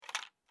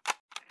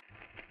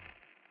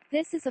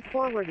This is a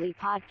Forwardly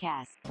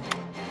podcast.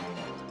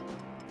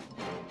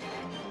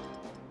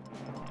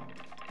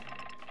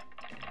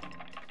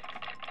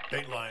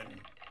 Dateline,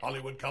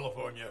 Hollywood,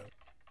 California.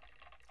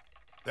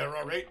 There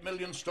are 8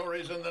 million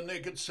stories in the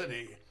naked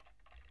city.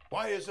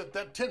 Why is it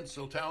that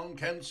Tinseltown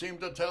can't seem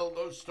to tell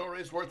those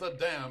stories worth a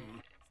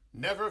damn?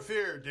 Never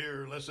fear,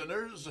 dear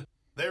listeners.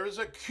 There is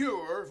a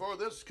cure for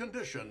this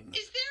condition.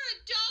 Is there a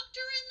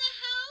doctor in the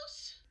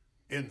house?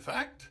 In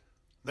fact,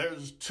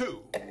 there's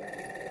 2.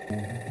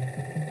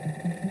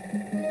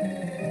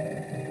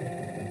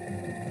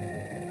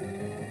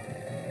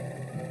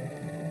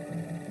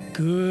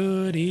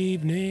 Good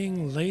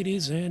evening,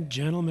 ladies and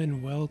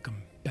gentlemen.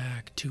 Welcome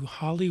back to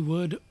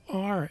Hollywood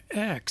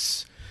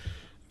RX.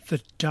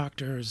 The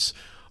doctors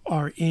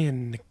are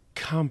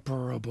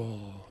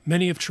incomparable.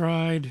 Many have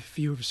tried,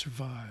 few have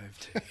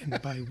survived.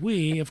 And by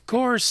we, of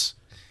course,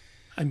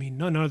 I mean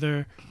none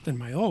other than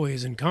my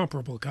always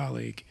incomparable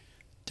colleague,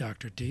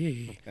 Dr.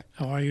 D.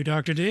 How are you,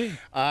 Dr. D?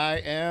 I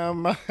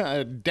am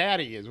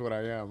daddy is what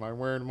I am. I'm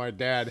wearing my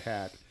dad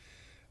hat.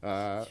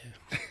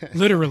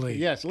 Literally.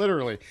 Yes,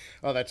 literally.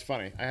 Oh, that's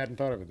funny. I hadn't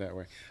thought of it that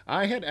way.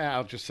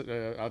 I'll just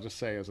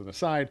say as an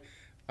aside,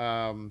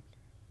 I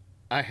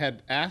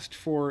had asked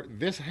for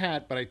this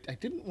hat, but I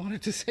didn't want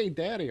it to say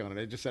daddy on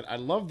it. I just said, I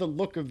love the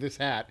look of this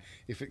hat.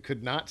 If it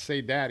could not say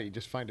daddy,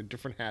 just find a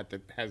different hat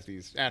that has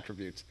these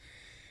attributes.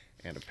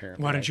 And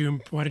apparently,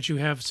 Why did you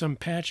have some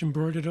patch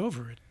embroidered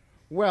over it?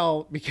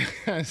 Well,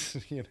 because,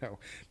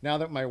 now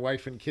that my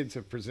wife and kids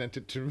have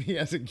presented to me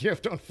as a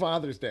gift on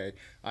Father's Day,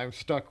 I'm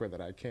stuck with it.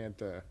 I can't.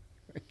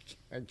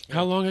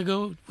 How long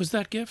ago was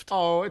that gift?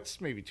 Oh, it's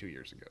maybe 2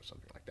 years ago,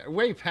 something like that.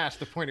 Way past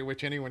the point at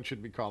which anyone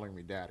should be calling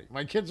me daddy.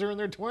 My kids are in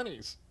their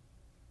 20s.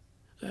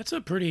 That's a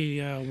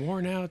pretty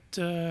worn out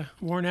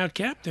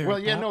cap there. Well,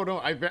 yeah, Pop. no.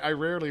 I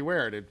rarely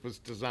wear it. It was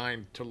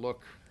designed to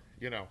look,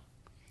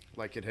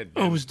 like it had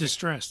been. Oh, it was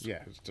distressed. Yeah,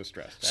 it was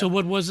distressed. So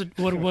what was it?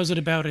 What was it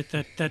about it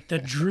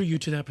that drew you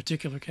to that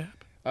particular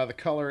cap? The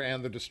color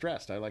and the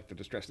distressed. I like the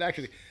distressed.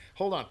 Actually,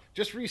 hold on.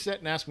 Just reset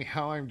and ask me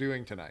how I'm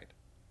doing tonight.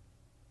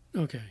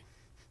 Okay.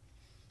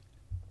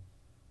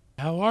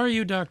 How are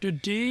you, Dr.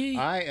 D?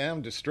 I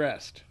am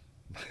distressed,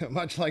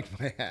 much like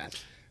my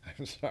hat.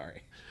 I'm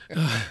sorry.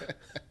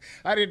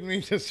 I didn't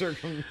mean to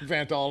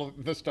circumvent all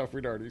of the stuff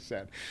we'd already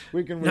said.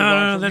 We can move on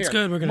No, from that's here.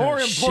 good. We're More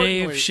gonna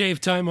importantly, shave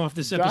time off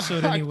this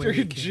episode Dr. anyway. we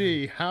can.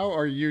 G, how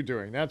are you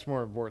doing? That's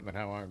more important than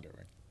how I'm doing.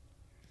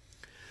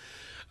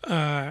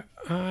 I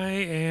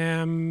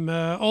am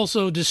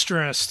also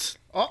distressed.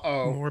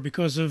 Uh-oh. More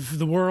because of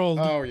the world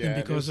Oh, yeah, than it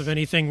because is. of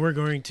anything we're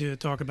going to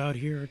talk about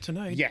here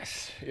tonight.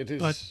 Yes, it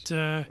is. But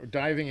We're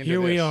diving into here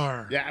we this.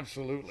 are. Yeah,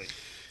 absolutely.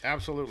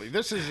 Absolutely.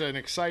 This is an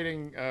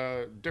exciting,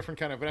 different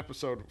kind of an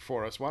episode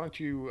for us. Why don't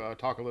you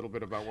talk a little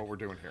bit about what we're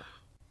doing here?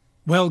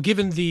 Well,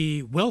 given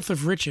the wealth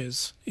of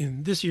riches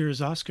in this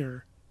year's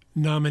Oscar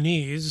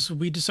nominees,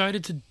 we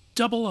decided to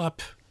double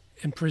up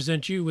and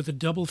present you with a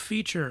double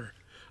feature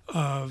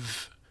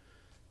of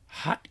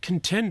hot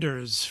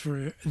contenders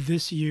for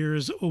this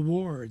year's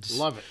awards.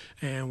 Love it.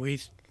 And we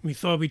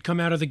thought we'd come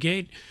out of the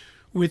gate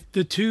with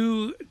the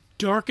 2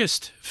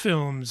 darkest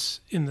films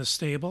in the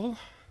stable.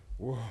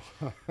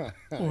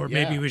 Or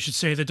maybe we should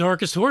say the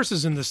darkest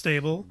horses in the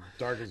stable.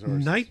 Darkest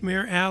horses.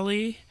 Nightmare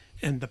Alley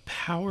and The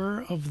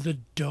Power of the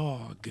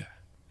Dog.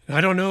 I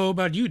don't know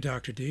about you,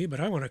 Dr. D, but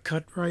I want to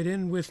cut right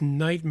in with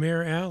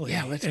Nightmare Alley.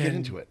 Yeah, let's get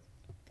into it.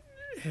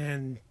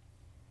 And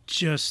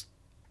just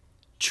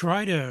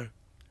try to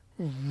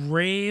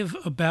rave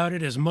about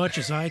it as much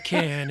as I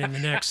can in the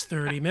next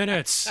 30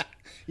 minutes.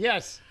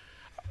 Yes.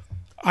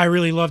 I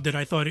really loved it.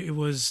 I thought it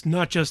was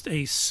not just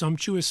a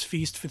sumptuous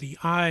feast for the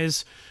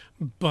eyes,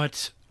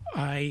 but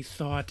I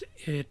thought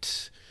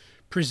it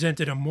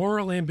presented a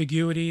moral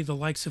ambiguity, the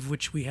likes of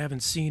which we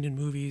haven't seen in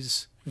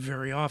movies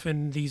very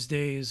often these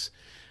days,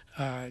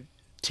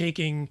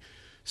 taking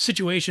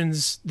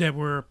situations that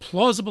were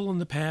plausible in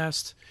the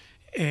past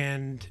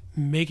and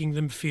making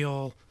them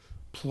feel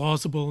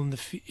plausible in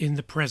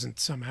the present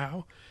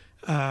somehow.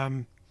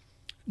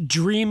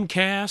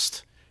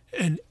 Dreamcast,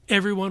 and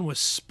everyone was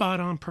spot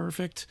on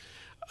perfect.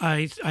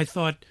 I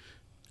thought,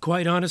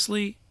 quite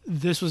honestly,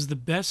 this was the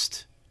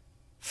best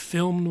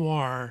film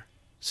noir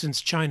since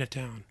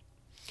Chinatown.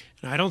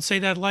 And I don't say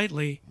that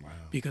lightly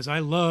because I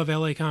love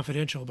LA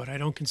Confidential, but I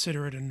don't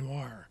consider it a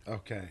noir.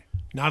 Okay.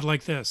 Not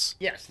like this.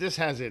 Yes, this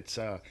has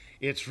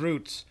its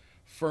roots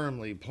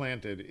firmly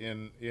planted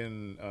in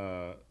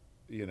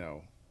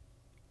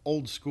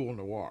old school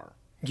noir.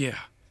 Yeah.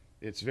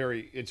 It's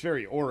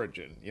very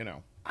origin,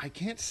 I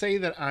can't say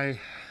that I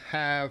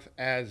have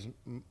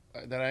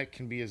that I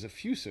can be as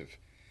effusive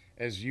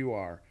as you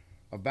are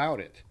about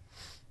it.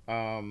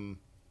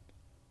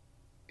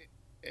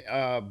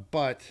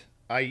 But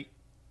I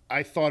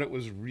thought it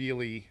was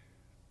really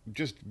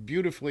just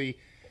beautifully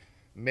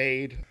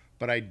made.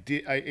 But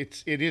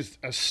it is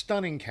a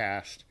stunning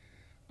cast.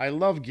 I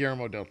love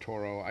Guillermo del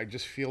Toro. I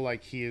just feel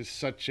like he is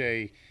such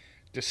a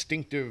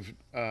distinctive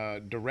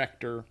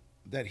director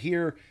that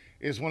here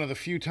is one of the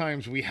few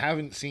times we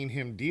haven't seen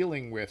him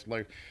dealing with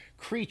like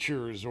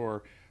creatures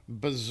or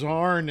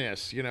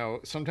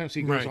bizarreness. Sometimes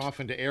he goes Right. off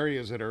into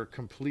areas that are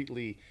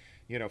completely,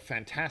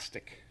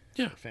 fantastic.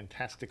 Yeah.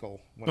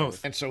 Fantastical. Whatever.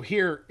 Both. And so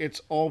here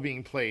it's all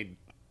being played,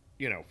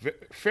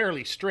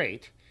 fairly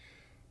straight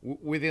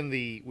within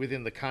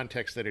the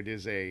context that it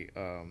is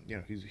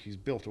he's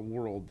built a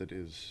world that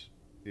is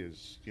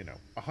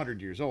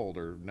 100 years old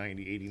or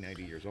 90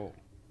 years old.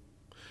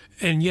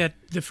 And yet,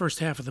 the first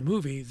half of the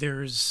movie,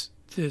 there's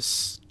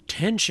this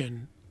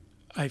tension,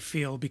 I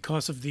feel,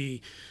 because of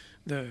the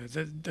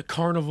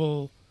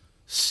carnival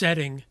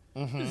setting,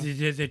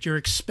 that you're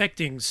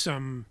expecting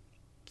some,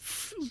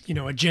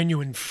 a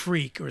genuine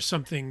freak or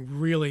something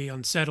really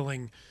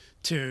unsettling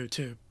to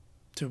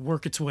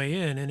work its way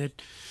in, and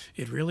it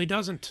really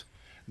doesn't.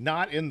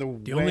 Not in the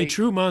The only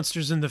true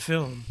monsters in the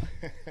film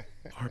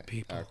are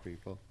people. Are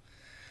people.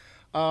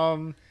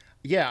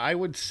 Yeah, I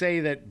would say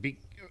that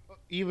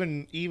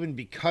even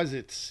because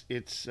it's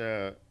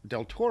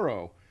Del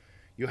Toro,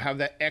 you have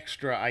that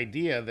extra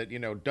idea that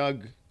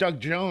Doug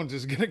Jones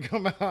is going to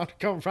come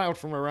out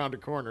from around a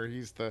corner.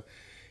 He's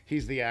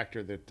the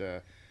actor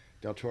that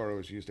Del Toro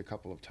has used a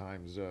couple of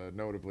times.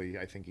 Notably,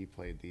 I think he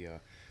played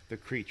the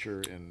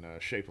creature in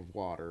Shape of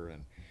Water,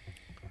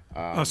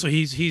 and So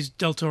he's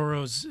Del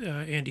Toro's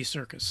Andy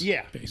Serkis.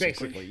 yeah,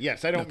 basically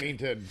yes. I don't mean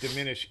to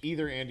diminish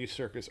either Andy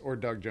Serkis or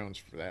Doug Jones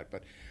for that,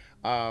 but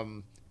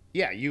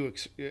yeah,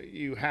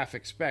 you half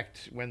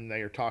expect when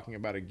they are talking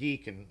about a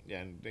geek and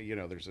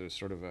there's a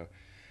sort of a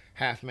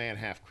half man,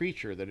 half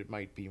creature that it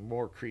might be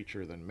more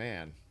creature than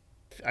man.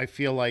 I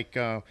feel like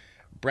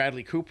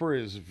Bradley Cooper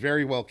is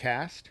very well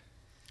cast.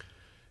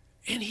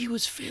 And he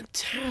was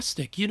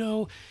fantastic.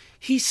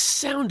 He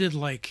sounded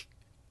like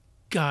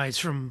guys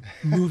from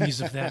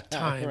movies of that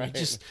time.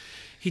 Right.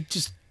 He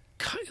just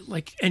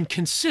like, and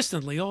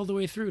consistently all the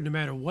way through, no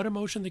matter what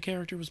emotion the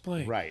character was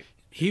playing. Right.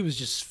 He was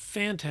just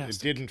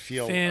fantastic. It didn't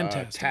feel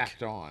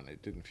tacked on.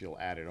 It didn't feel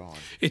added on.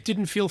 It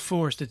didn't feel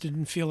forced. It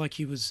didn't feel like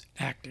he was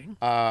acting.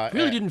 It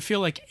really didn't feel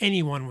like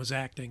anyone was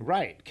acting.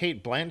 Right.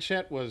 Kate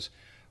Blanchett was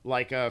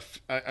like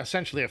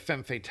essentially a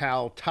femme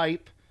fatale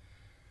type.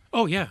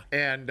 Oh yeah,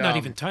 And not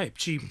even type.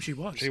 She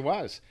was. She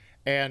was,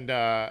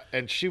 and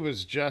she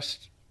was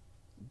just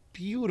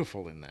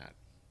beautiful in that.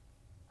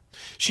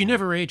 She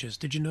never ages.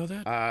 Did you know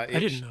that? I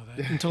didn't know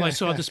that until I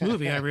saw this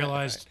movie. I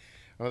realized.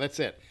 Well, that's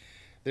it.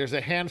 There's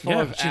a handful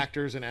Yeah, of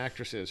actors and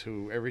actresses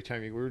who every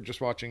time we were just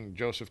watching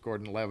Joseph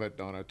Gordon-Levitt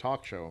on a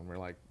talk show, and we're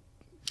like,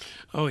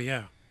 Oh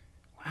yeah.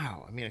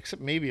 wow. I mean,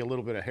 except maybe a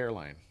little bit of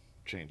hairline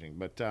changing,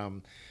 but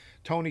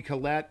Toni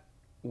Collette,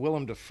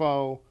 Willem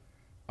Dafoe.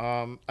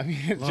 I mean,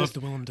 it's Love just the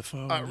Willem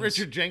Dafoe. in this.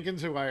 Richard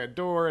Jenkins, who I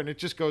adore, and it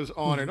just goes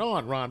on and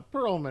on. Ron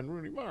Perlman,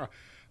 Rooney Mara,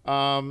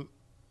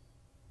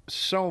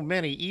 so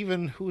many.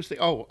 Even who's the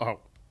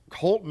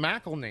Holt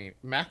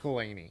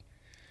McElhaney.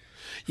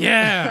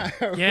 Yeah,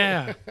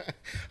 yeah.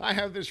 I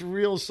have this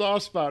real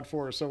soft spot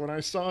for her. So when I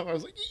saw him, I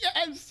was like,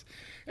 yes.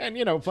 And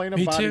playing a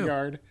Me too.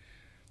 bodyguard.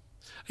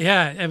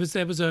 Yeah,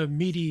 that was a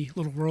meaty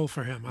little role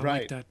for him. I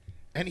like that.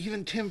 And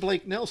even Tim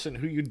Blake Nelson,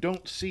 who you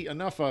don't see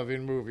enough of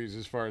in movies,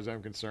 as far as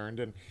I'm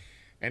concerned,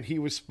 and he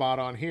was spot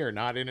on here.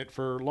 Not in it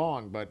for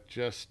long, but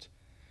just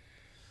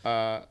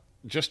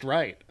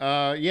right.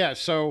 Yeah.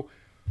 So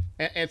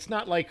it's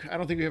not like I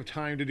don't think we have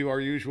time to do our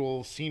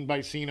usual scene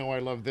by scene. Oh, I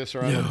love this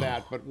or I love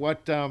that. But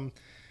what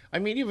I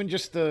mean, even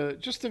just the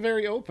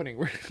very opening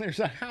where there's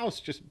a house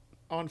just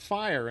on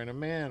fire and a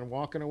man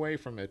walking away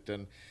from it,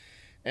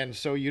 and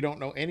so you don't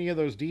know any of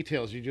those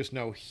details. You just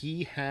know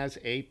he has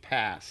a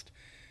past.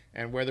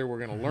 And whether we're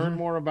going to learn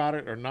more about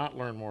it or not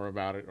learn more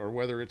about it, or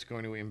whether it's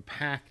going to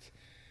impact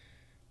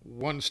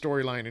one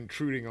storyline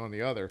intruding on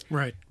the other,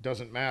 Right.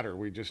 doesn't matter.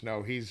 We just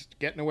know he's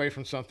getting away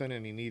from something,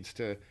 and he needs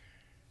to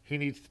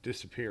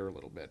disappear a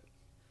little bit.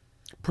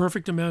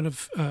 Perfect amount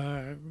of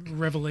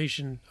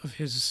revelation of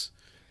his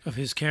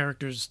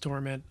character's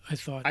torment. I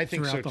thought. I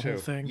think so throughout the too. whole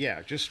thing.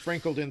 Yeah, just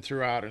sprinkled in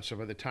throughout, and so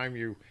by the time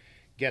you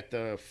get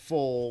the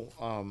full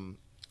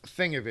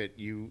thing of it,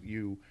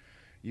 you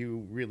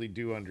really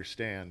do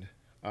understand.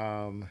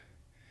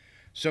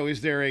 So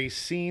is there a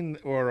scene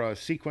or a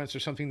sequence or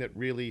something that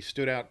really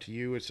stood out to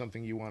you as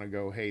something you want to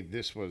go, hey,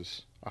 this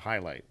was a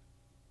highlight?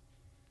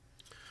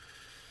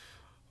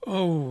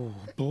 Oh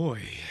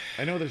boy.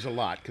 I know there's a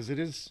lot because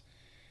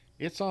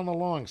it's on the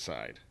long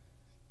side,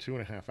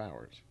 2.5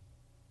 hours.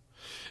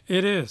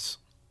 It is.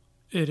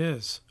 It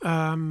is.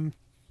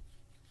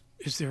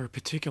 Is there a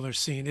particular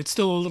scene? It's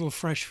still a little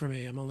fresh for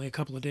me. I'm only a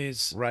couple of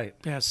days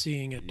past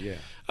seeing it. Yeah.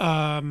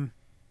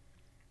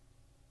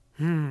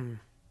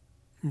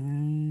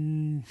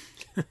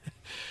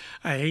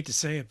 I hate to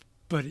say it,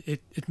 but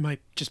it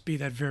might just be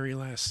that very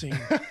last scene.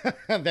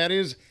 That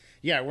is,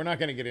 yeah, we're not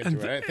going to get into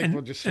it. I think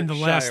we'll just and the shy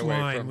last away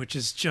line, from, which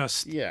is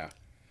just, yeah,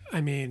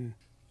 I mean,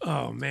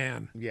 oh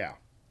man, yeah.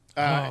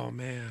 Oh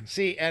man.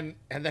 See, and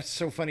that's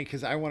so funny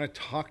because I want to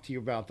talk to you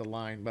about the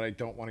line, but I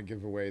don't want to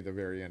give away the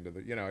very end of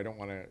it. I don't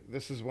want to.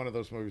 This is one of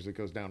those movies that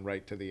goes down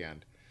right to the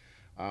end.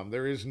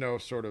 There is no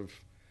sort of,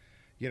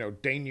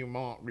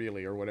 denouement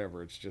really or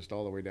whatever. It's just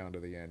all the way down to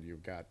the end.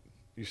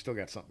 You still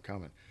got something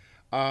coming.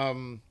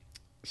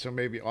 So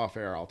maybe off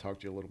air, I'll talk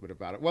to you a little bit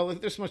about it. Well,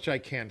 this much I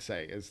can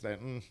say is that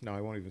no,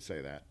 I won't even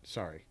say that.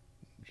 Sorry,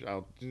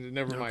 I'll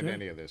never mind Okay.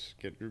 any of this.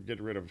 Get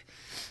rid of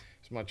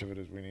as much of it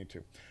as we need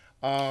to.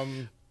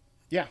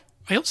 Yeah,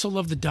 I also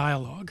love the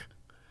dialogue.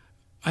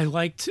 I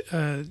liked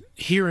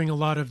hearing a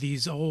lot of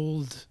these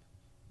old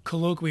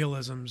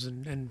colloquialisms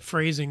and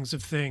phrasings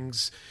of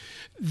things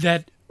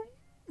that,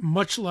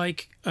 much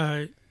like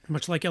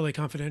LA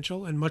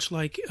Confidential and much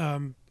like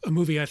a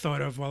movie I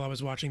thought of while I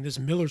was watching this,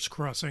 Miller's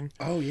Crossing.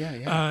 Oh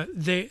yeah.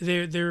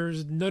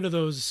 There's none of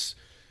those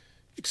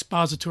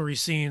expository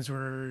scenes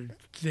where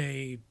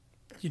they,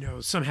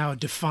 somehow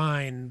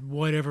define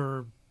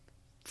whatever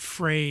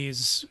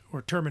phrase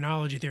or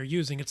terminology they're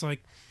using. It's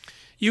like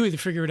you either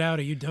figure it out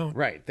or you don't.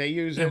 Right. They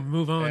use Yeah, it.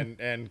 move on.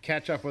 and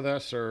catch up with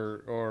us,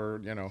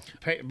 or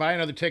buy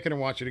another ticket and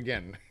watch it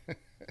again.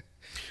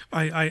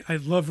 I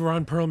love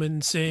Ron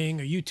Perlman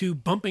saying, "Are you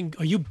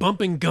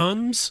bumping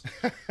gums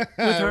with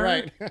her?"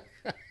 Right.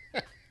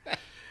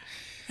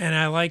 And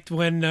I liked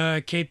when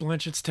Kate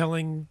Blanchett's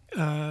telling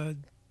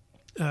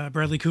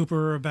Bradley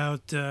Cooper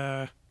about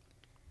her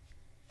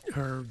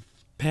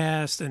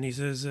past, and he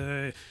says,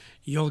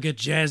 "You'll get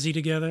jazzy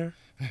together."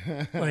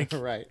 Like,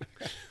 Right.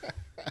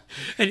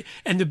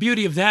 and the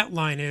beauty of that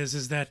line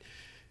is that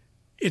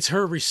it's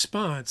her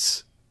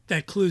response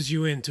that clues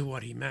you into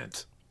what he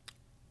meant,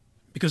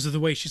 because of the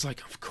way she's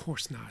like, "Of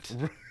course not."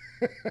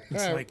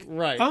 It's like,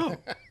 Right. oh,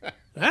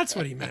 that's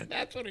what he meant.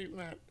 That's what he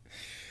meant.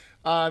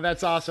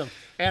 That's awesome.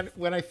 And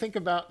when I think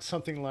about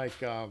something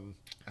like, I'm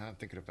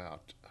thinking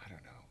about, I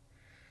don't know,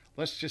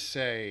 let's just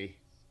say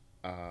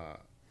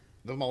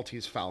the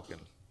Maltese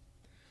Falcon.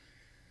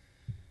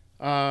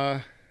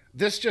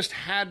 This just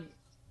had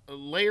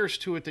layers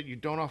to it that you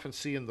don't often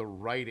see in the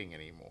writing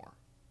anymore.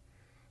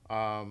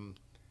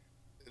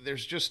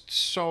 There's just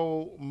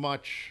so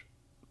much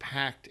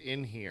packed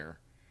in here.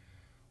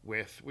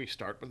 We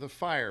start with the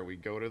fire, we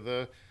go to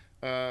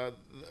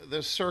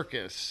the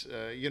circus,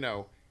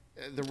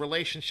 the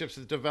relationships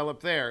that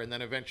develop there, and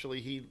then eventually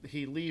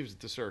he leaves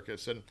the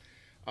circus, and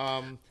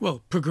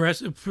Well,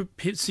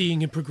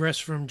 seeing him progress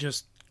from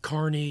just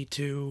carny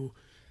to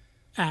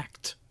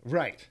act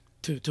right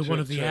to one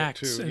of the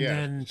acts, and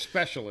then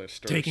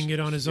specialist, or taking it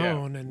on his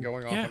own and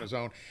going off yeah. on his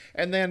own,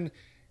 and then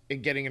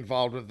getting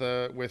involved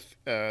with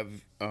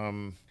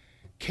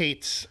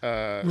Kate's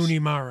Rooney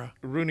Mara.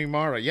 Rooney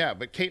Mara, yeah,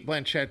 but Kate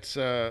Blanchett's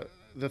the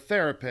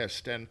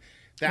therapist, and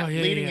that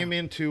leading him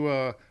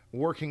into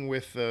working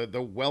with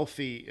the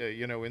wealthy,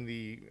 in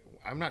the,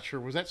 I'm not sure,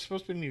 was that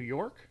supposed to be New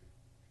York?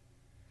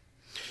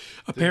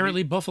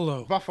 Apparently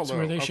Buffalo. Buffalo. That's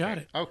where they okay. shot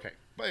it. Okay,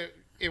 but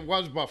it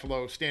was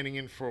Buffalo, standing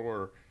in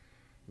for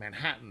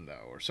Manhattan,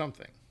 though, or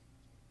something.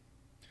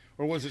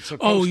 Or was it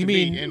supposed Oh, to you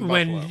be mean in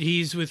when Buffalo?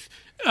 he's with?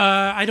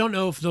 I don't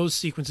know if those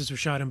sequences were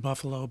shot in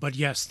Buffalo, but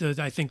yes,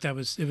 I think it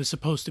was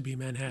supposed to be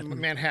Manhattan.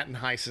 Manhattan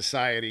high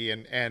society,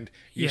 and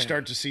you Yeah.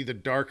 start to see the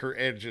darker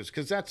edges,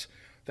 because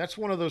that's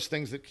one of those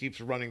things that keeps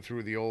running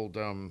through the old,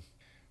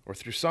 or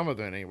through some of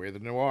them anyway. The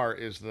noir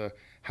is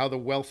how the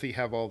wealthy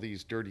have all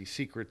these dirty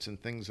secrets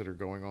and things that are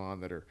going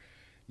on that are,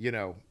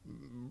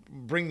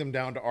 bring them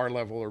down to our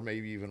level or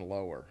maybe even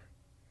lower.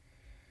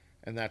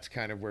 And that's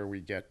kind of where we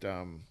get.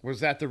 Was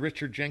that the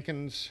Richard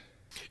Jenkins?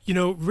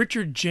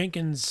 Richard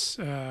Jenkins'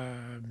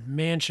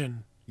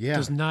 mansion Yeah.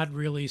 does not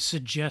really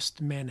suggest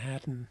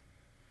Manhattan.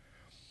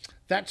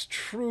 That's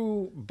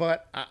true,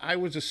 but I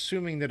was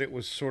assuming that it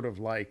was sort of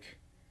like,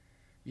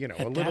 a At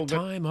little that bit.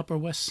 time, Upper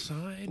West A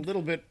Side.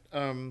 little bit,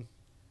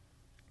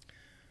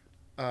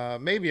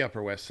 maybe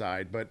Upper West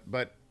Side,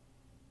 but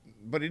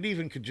it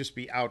even could just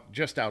be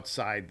just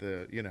outside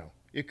the,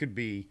 it could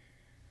be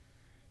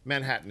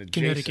Manhattan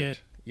adjacent.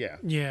 Connecticut. Yeah.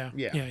 Yeah.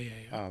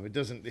 It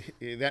doesn't.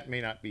 That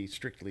may not be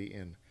strictly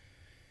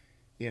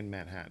in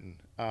Manhattan.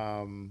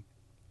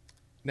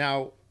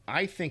 Now,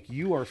 I think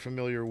you are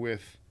familiar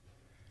with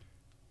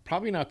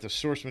probably not the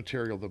source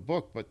material of the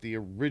book, but the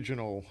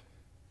original.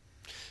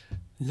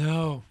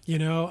 No,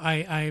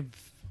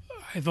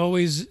 I've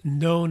always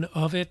known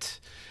of it.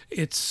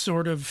 It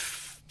sort of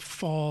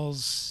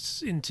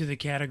falls into the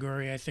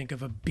category, I think,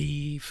 of a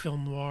B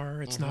film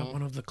noir. It's not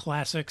one of the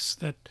classics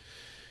that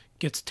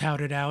gets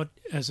touted out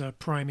as a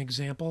prime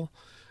example.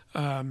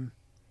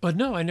 But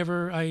no, I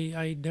never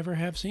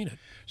have seen it.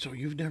 So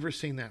you've never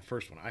seen that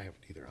first one? I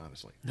haven't either,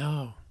 honestly.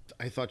 No.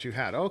 I thought you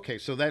had. Okay,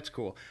 so that's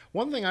cool.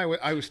 One thing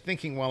I was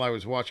thinking while I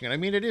was watching it, I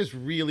mean, it is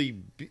really,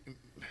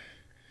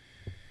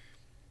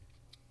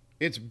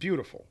 it's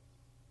beautiful.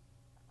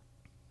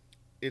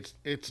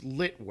 It's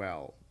lit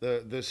well.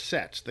 The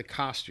sets, the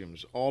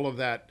costumes, all of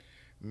that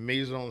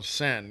mise en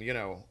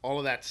scène, all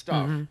of that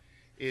stuff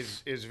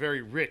is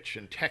very rich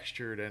and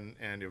textured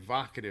and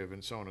evocative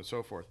and so on and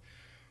so forth.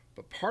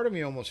 But part of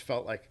me almost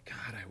felt like,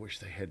 God, I wish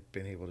they had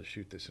been able to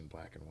shoot this in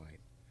black and white.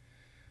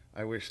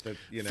 I wish that,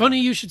 Funny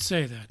you should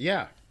say that.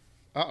 Yeah.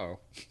 Uh-oh.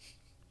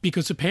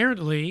 Because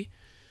apparently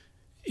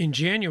in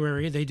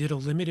January they did a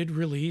limited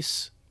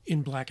release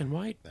in black and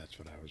white. That's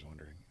what I was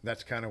wondering.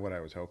 That's kind of what I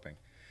was hoping.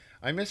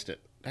 I missed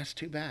it. That's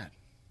too bad.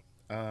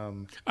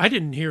 I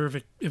didn't hear of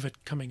it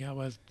coming out.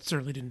 Well, I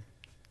certainly didn't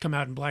come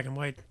out in black and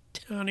white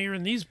down here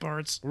in these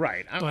parts.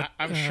 Right. But,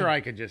 I'm sure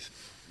I could just,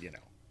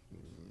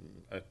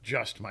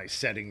 adjust my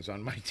settings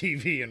on my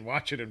TV and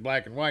watch it in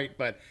black and white,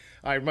 but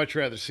I'd much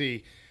rather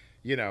see,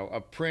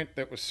 a print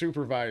that was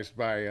supervised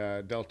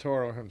by Del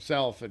Toro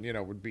himself and,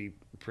 would be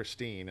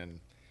pristine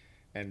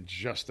and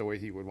just the way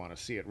he would want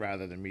to see it,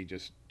 rather than me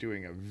just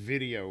doing a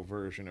video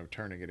version of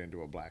turning it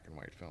into a black and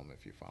white film,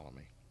 if you follow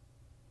me.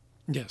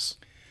 Yes.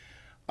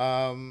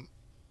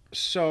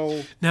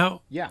 So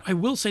now, yeah, I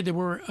will say there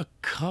were a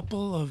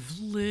couple of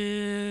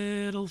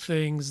little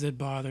things that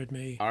bothered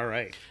me. All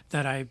right.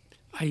 That I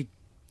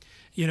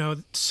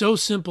so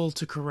simple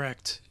to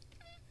correct,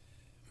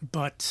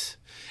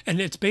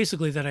 and it's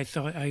basically that I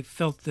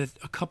felt that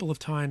a couple of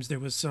times there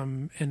was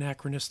some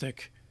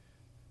anachronistic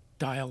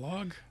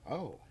dialogue.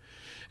 Oh.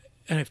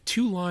 And I have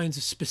two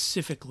lines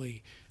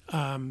specifically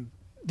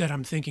that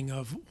I'm thinking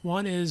of.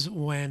 One is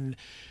when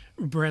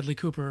Bradley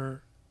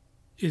Cooper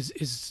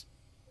is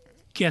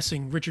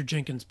guessing Richard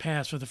Jenkins'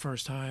 past for the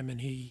first time,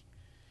 and he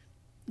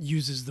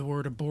uses the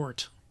word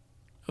abort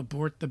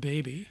the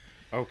baby.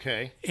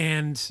 Okay.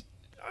 And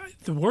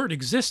the word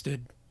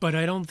existed, but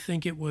I don't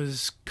think it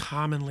was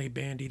commonly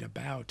bandied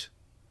about.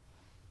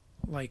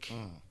 Like,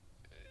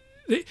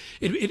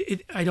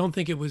 I don't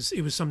think it was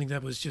something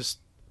that was just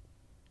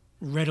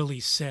readily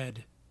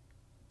said.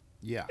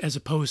 Yeah. As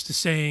opposed to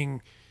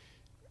saying,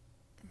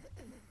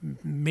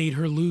 made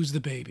her lose the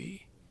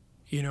baby,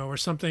 or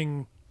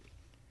something.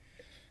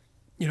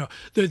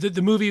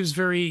 The movie was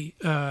very,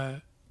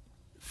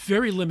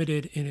 very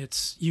limited in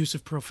its use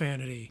of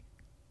profanity.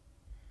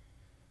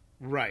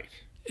 Right.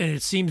 And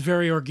it seemed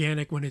very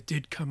organic when it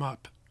did come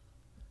up.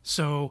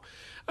 So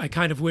I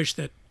kind of wish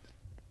that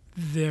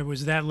there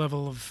was that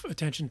level of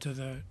attention to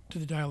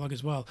the dialogue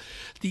as well.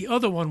 The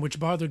other one, which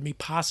bothered me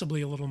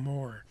possibly a little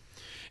more,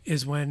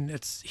 is when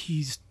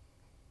he's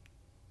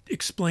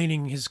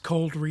explaining his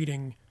cold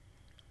reading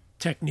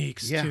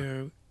techniques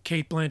to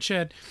Kate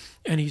Blanchett,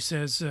 and he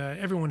says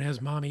everyone has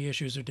mommy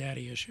issues or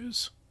daddy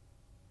issues.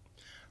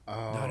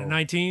 Oh. Not in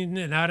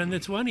the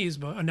 20s,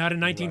 but not in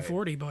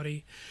 1940,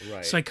 buddy.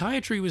 Right.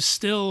 Psychiatry was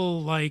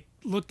still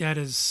looked at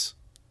as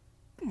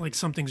like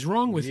something's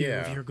wrong with you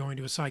if you're going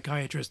to a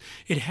psychiatrist.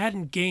 It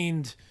hadn't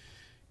gained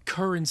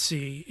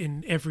currency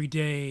in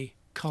everyday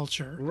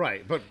culture.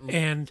 Right,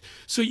 and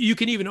so you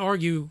can even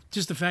argue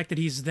just the fact that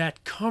he's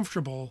that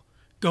comfortable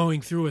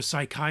going through a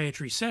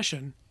psychiatry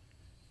session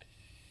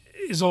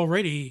is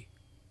already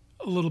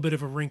a little bit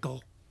of a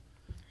wrinkle.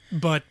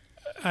 But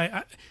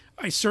I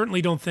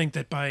certainly don't think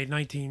that by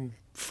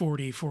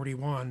 1940,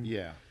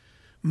 41,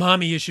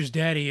 mommy issues,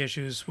 daddy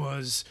issues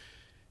was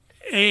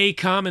A,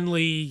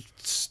 commonly,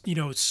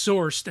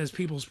 sourced as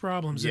people's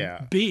problems,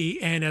 and B,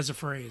 and as a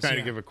phrase. Trying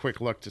to give a quick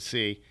look to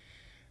see,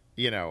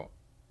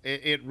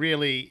 it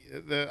really,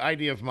 the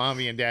idea of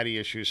mommy and daddy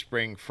issues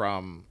spring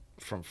from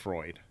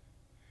Freud.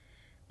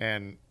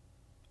 And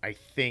I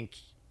think,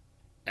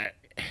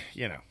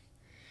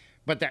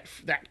 but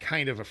that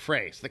kind of a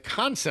phrase, the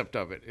concept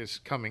of it is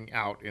coming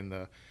out in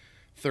the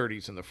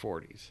 30s and the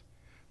 40s.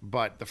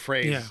 But the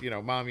phrase,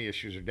 mommy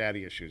issues or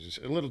daddy issues is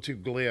a little too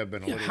glib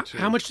and a little too...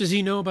 How much does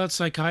he know about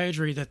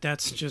psychiatry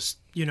that's just,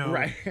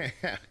 right.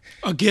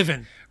 a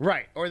given?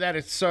 Right. Or that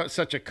it's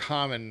such a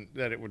common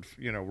that it would,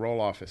 roll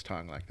off his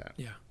tongue like that.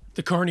 Yeah.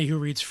 The carny who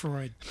reads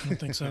Freud. I don't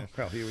think so.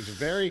 Well, he was a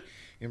very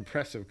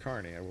impressive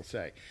carny, I will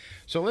say.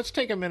 So let's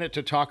take a minute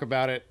to talk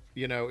about it,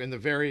 in the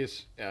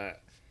various...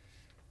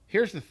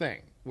 Here's the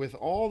thing. With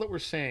all that we're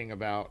saying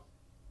about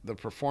the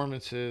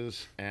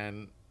performances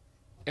and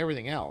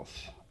everything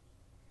else...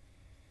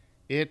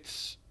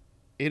 It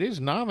is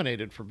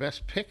nominated for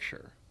Best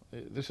Picture.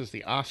 This is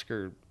the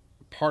Oscar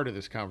part of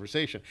this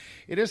conversation.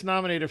 It is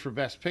nominated for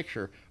Best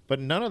Picture, but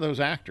none of those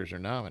actors are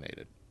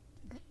nominated.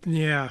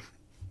 Yeah,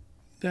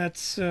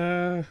 that's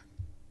I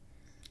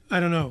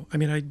don't know. I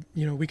mean,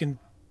 we can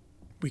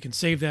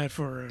save that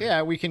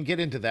for we can get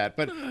into that,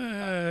 but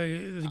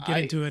get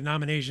into a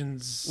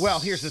nominations.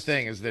 Well, here's the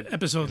thing: is that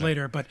episode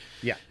later, but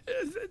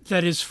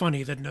that is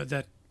funny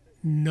that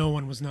no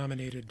one was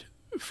nominated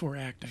for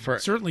acting.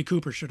 Certainly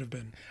Cooper should have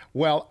been.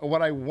 Well,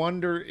 what I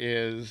wonder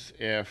is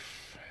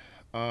if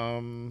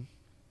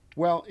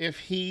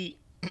he,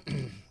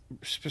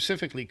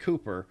 specifically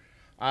Cooper,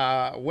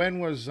 when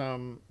was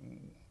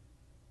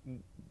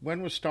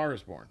Star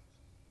is Born?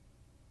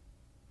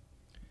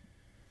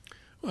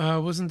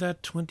 Wasn't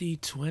that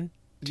 2020?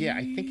 Yeah,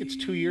 I think it's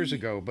 2 years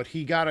ago, but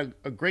he got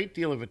a great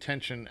deal of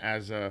attention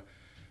as a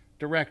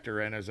director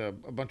and as a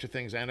bunch of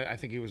things, and I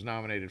think he was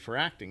nominated for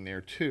acting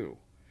there too.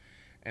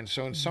 And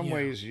so in some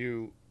ways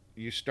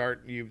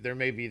there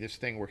may be this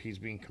thing where he's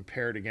being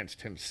compared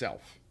against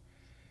himself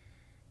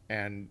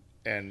and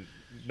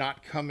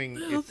not coming,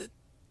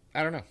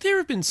 I don't know. There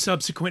have been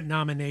subsequent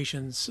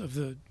nominations of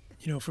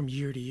from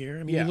year to year.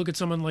 I mean, you look at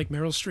someone like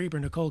Meryl Streep or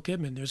Nicole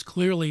Kidman, there's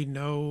clearly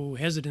no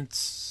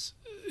hesitancy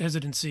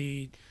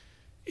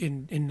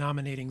in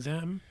nominating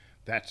them.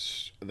 That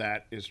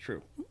is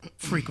true.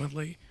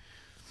 Frequently.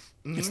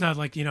 Mm-hmm. It's not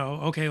like,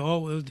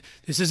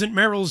 this isn't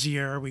Meryl's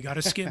year. We got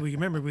to skip. We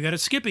got to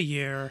skip a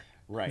year.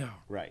 Right. No.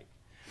 Right.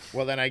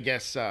 Well, then I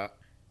guess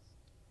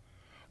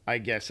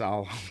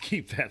I'll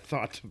keep that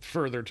thought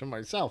further to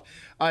myself.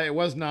 It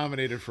was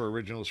nominated for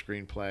original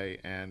screenplay,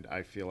 and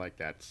I feel like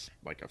that's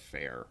like a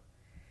fair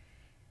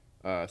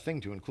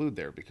thing to include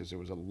there because there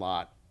was a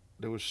lot.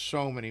 There was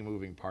so many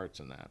moving parts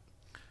in that.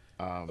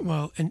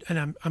 Well, and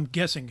I'm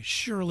guessing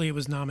surely it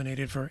was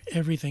nominated for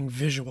everything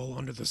visual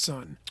under the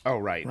sun. Oh,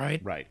 right,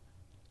 right.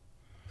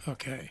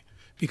 Okay,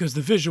 because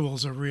the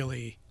visuals are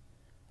really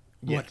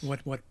Yes.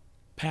 what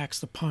packs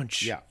the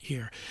punch Yeah.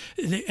 here.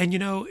 And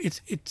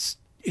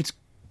it's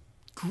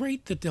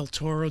great that Del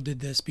Toro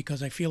did this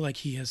because I feel like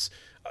he has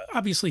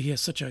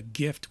such a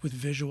gift with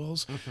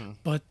visuals,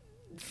 but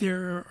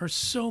there are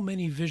so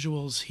many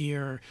visuals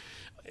here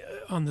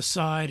on the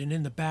side and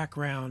in the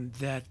background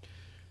that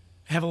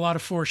have a lot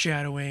of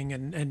foreshadowing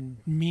and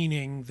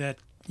meaning that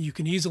you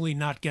can easily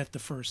not get the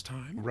first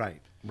time.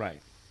 Right.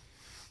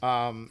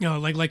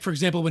 Like for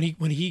example, when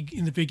he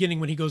in the beginning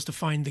when he goes to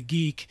find the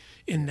geek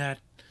in that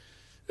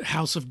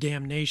house of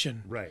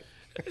damnation, Right.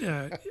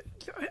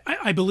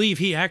 I believe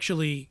he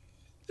actually,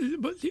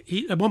 but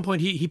at one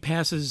point he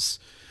passes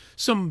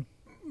some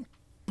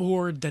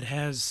board that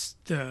has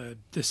the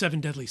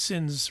seven deadly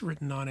sins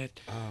written on it,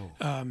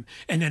 and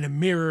then a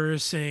mirror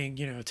saying,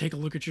 take a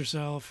look at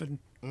yourself and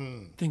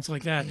things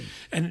like that.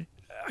 And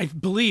I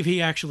believe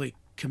he actually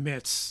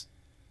commits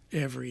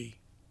every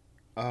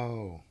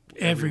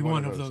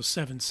one of those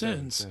seven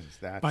sins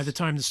by the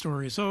time the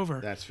story is over.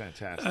 That's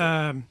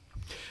fantastic.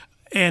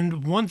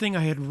 And one thing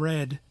I had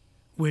read,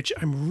 which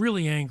I'm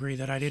really angry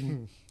that I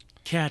didn't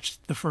catch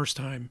the first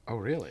time, Oh,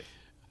 really?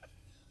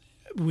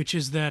 which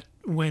is that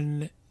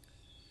when,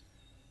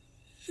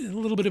 a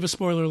little bit of a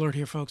spoiler alert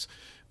here, folks,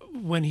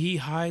 when he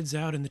hides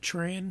out in the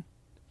train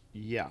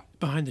Yeah.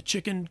 behind the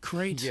chicken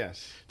crate,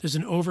 Yes. there's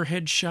an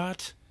overhead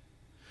shot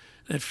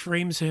that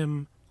frames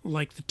him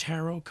like the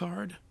tarot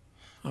card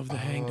of the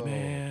Hanged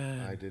Man.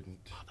 I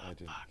didn't.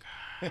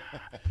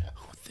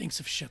 Who thinks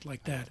of shit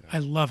like that? I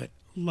love it.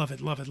 Love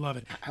it, love it, love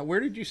it. Where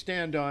did you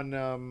stand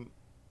on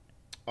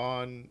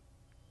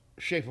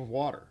Shape of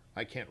Water?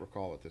 I can't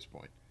recall at this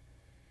point.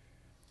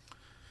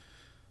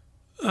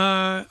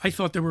 I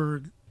thought there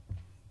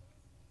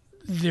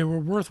were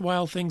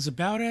worthwhile things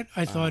about it.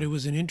 I thought it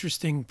was an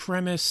interesting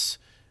premise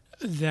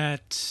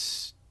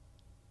that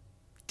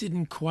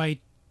didn't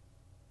quite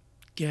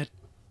get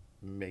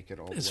Make it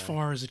all as the way.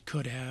 far as it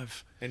could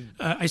have. And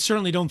I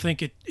certainly don't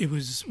think it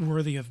was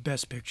worthy of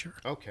Best Picture.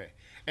 okay.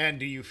 And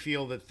do you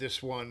feel that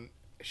this one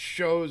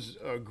shows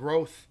a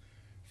growth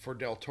for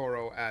Del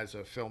Toro as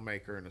a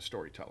filmmaker and a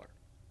storyteller?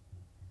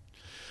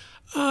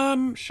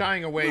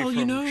 Shying away well,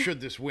 from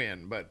should this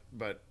win,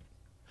 but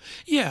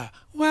Yeah.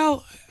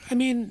 Well, I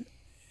mean,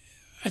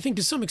 I think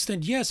to some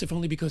extent, yes, if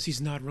only because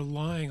he's not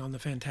relying on the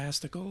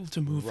fantastical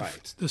to move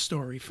Right. the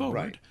story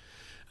forward.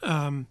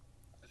 Right.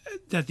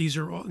 That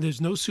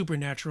there's no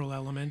supernatural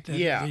element. That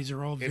Yeah, these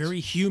are all it's- very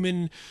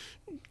human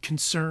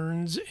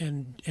concerns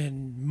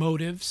and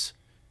motives,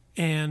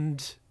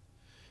 and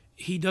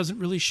he doesn't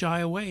really shy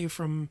away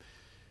from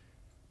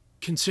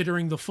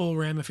considering the full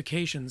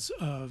ramifications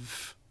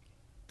of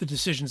the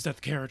decisions that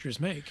the characters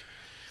make.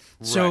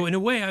 So Right. in a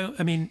way,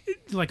 I mean,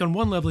 like on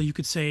one level, you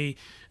could say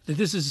that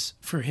this is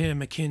for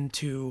him akin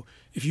to,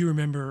 if you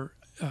remember,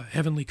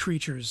 Heavenly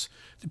Creatures,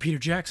 the Peter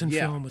Jackson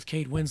Yeah. film with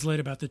Kate Winslet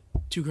about the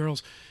two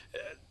girls.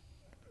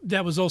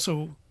 That was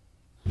also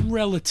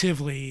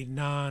relatively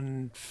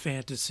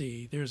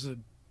non-fantasy. There's a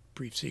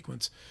brief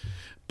sequence,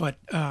 but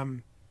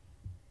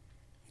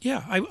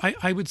yeah,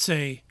 I would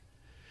say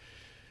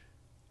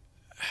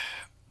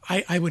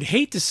I would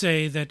hate to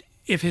say that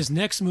if his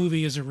next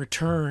movie is a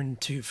return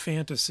to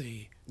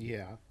fantasy,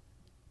 yeah.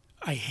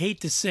 I hate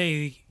to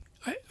say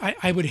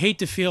I would hate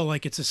to feel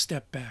like it's a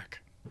step back.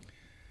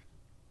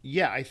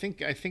 Yeah, I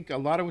think a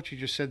lot of what you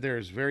just said there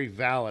is very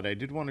valid. I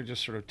did want to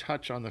just sort of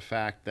touch on the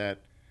fact that,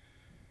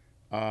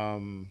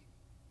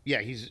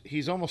 yeah,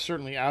 he's almost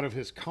certainly out of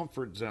his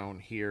comfort zone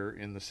here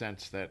in the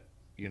sense that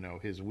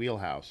his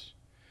wheelhouse.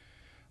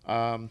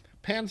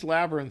 Pan's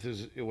Labyrinth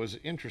it was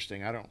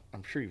interesting.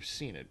 I'm sure you've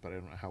seen it, but I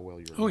don't know how well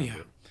you remember Oh yeah,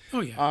 it.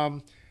 oh yeah.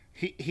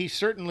 He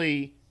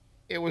certainly.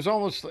 It was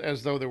almost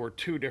as though there were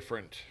two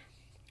different,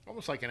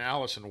 almost like an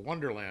Alice in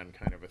Wonderland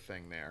kind of a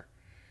thing there,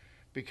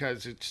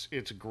 because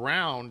it's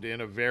ground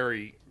in a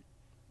very,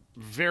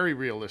 very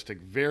realistic,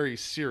 very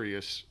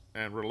serious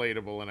and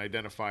relatable and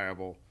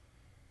identifiable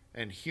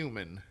and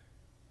human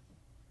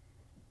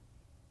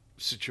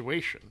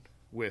situation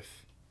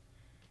with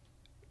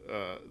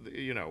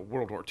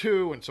World War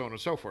II and so on and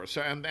so forth.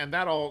 So and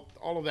that all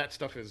of that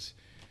stuff is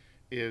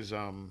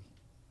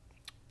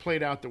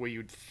played out the way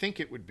you'd think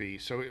it would be.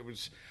 So it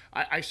was.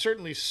 I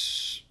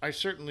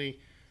certainly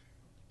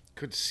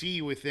could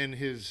see within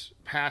his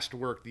past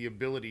work the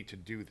ability to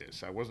do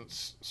this. I wasn't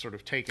sort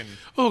of taken.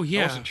 Oh I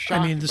yeah, wasn't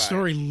shocked I mean the by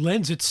story it.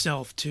 lends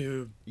itself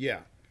to Yeah.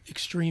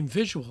 extreme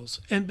visuals,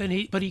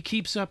 but he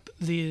keeps up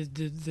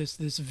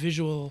this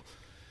visual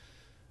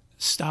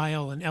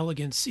style and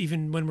elegance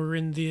even when we're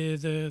in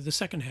the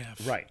second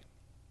half. Right.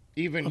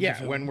 Even of the yeah,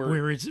 film, when where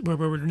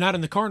we're not in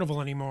the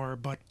carnival anymore,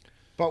 but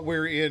but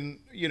we're in,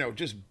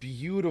 just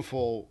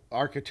beautiful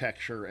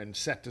architecture and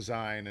set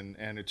design,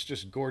 and it's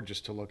just gorgeous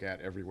to look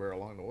at everywhere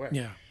along the way.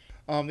 Yeah.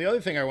 The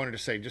other thing I wanted to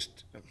say,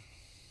 just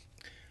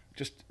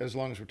as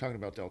long as we're talking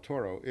about Del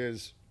Toro,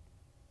 is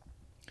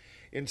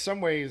in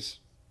some ways,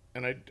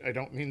 and I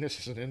don't mean this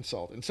as an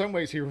insult, in some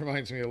ways he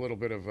reminds me a little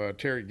bit of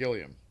Terry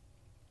Gilliam,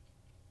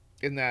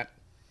 in that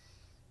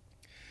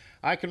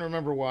I can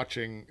remember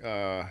watching,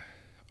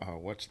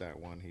 what's that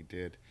one he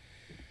did?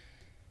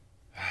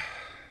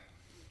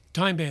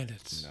 Time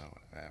Bandits. No,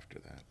 after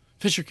that.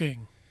 Fisher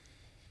King.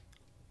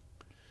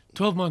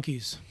 12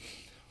 Monkeys.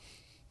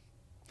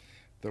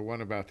 The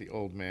one about the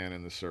old man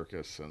in the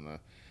circus, and the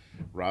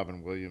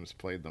Robin Williams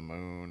played the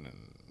moon,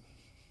 and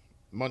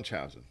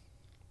Munchausen.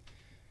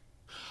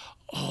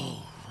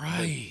 Oh,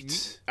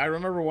 right. I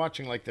remember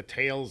watching like the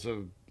Tales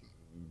of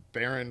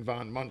Baron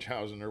von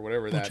Munchausen or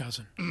whatever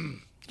Munchausen.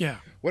 Yeah.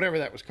 whatever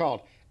that was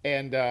called,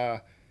 and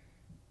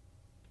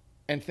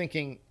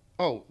thinking,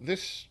 oh,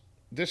 this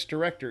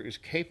director is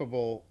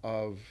capable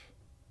of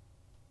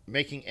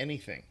making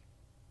anything.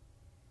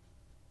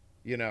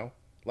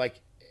 Like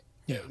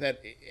Yeah.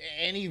 that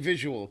any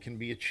visual can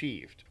be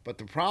achieved. But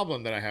the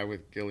problem that I have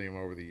with Gilliam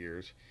over the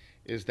years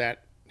is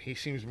that he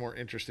seems more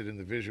interested in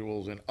the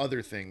visuals and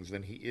other things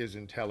than he is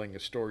in telling a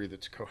story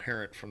that's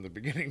coherent from the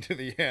beginning to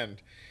the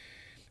end.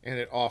 And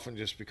it often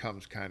just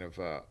becomes kind of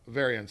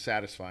very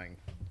unsatisfying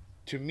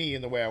to me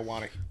in the way I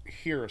want to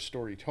hear a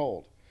story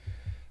told.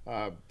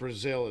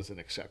 Brazil is an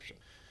exception.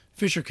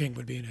 Fisher King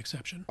would be an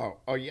exception.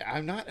 Oh yeah,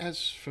 I'm not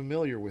as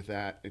familiar with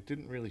that. It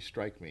didn't really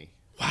strike me.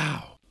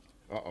 Wow.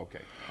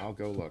 Okay, I'll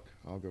go look.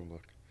 All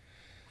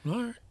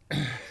right.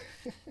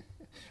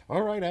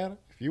 All right, Adam.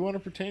 If you want to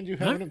pretend you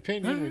have an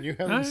opinion when you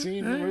haven't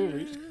seen the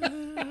movies.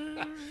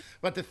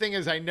 But the thing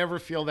is, I never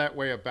feel that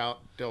way about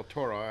Del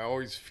Toro. I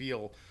always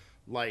feel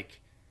like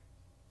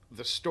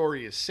the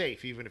story is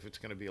safe, even if it's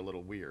going to be a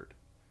little weird.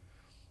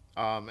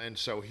 And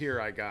so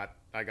here I got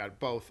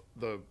both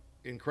the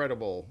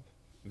incredible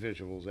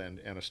visuals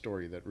and a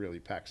story that really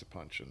packs a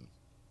punch. And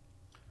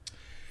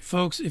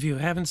Folks, if you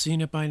haven't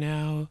seen it by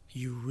now,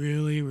 you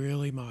really,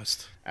 really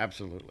must.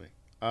 absolutely.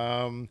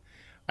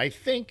 I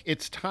think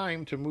it's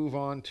time to move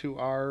on to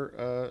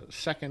our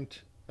second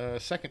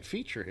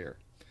feature here.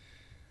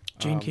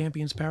 Jane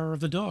Campion's Power of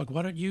the Dog.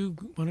 Why don't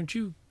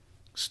you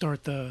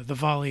start the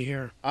volley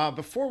here?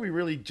 Before we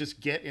really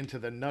just get into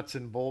the nuts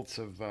and bolts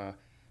of the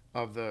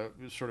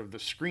sort of the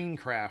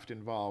screencraft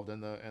involved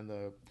and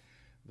the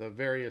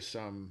various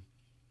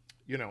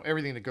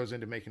everything that goes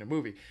into making a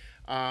movie,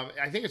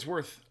 I think it's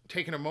worth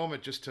taking a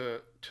moment just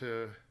to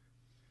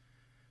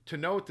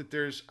note that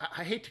there's,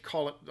 I hate to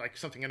call it like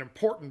something an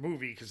important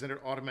movie because then it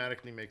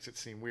automatically makes it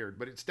seem weird,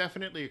 but it's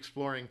definitely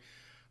exploring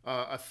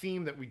a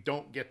theme that we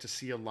don't get to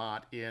see a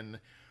lot in.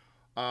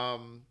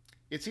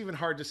 It's even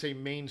hard to say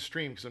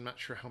mainstream because I'm not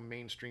sure how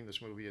mainstream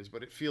this movie is,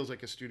 but it feels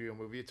like a studio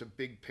movie. It's a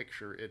big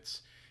picture.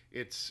 It's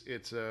it's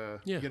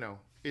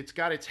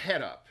got its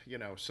head up,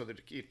 so that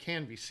it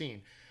can be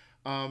seen.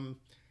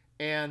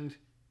 And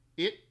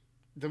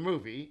the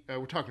movie,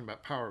 we're talking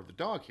about Power of the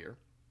Dog here,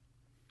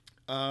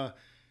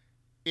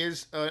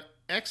 is an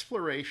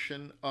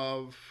exploration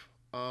of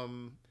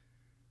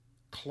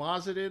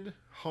closeted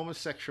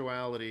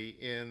homosexuality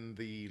in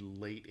the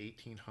late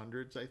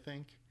 1800s, I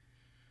think.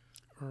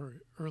 Or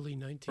early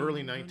 19.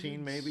 Early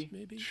 19,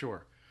 maybe?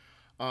 Sure.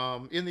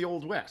 In the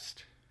Old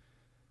West.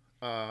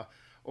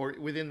 Or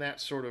within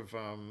that sort of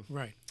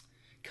Right.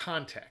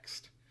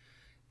 context.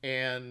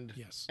 And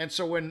Yes. and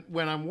so when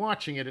I'm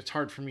watching it, it's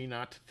hard for me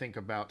not to think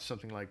about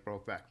something like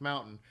Brokeback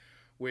Mountain,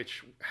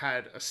 which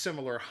had a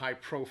similar high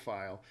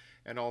profile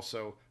and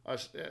also a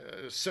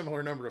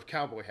similar number of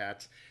cowboy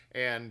hats,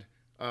 and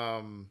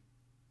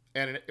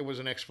it was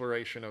an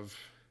exploration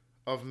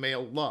of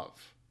male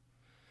love.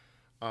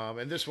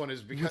 And this one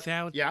is because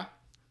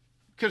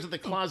because of the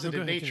closeted go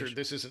ahead, nature. finish.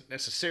 This isn't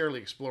necessarily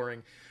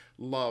exploring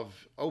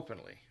love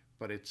openly,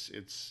 but it's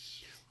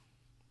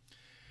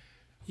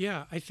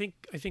Yeah, I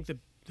think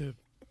the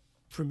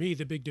for me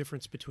the big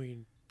difference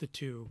between the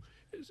two,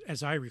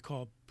 as I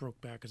recall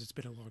Brokeback, because it's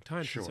been a long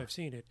time since Sure. I've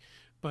seen it,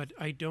 but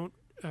I don't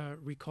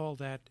recall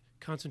that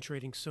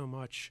concentrating so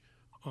much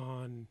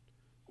on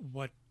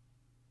what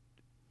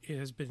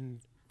has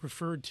been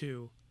referred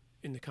to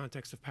in the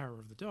context of Power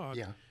of the Dog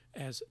Yeah.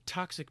 as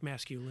toxic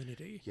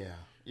masculinity.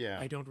 yeah.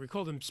 I don't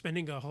recall them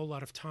spending a whole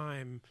lot of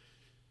time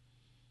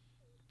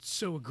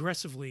so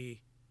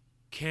aggressively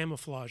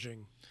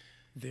camouflaging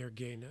their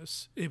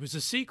gayness. It was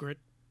a secret,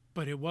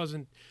 but it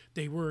wasn't,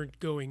 they weren't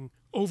going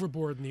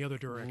overboard in the other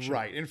direction.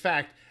 Right. In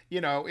fact,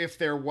 if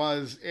there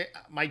was,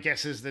 my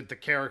guess is that the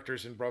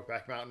characters in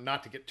Brokeback Mountain,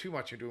 not to get too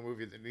much into a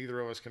movie that neither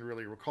of us can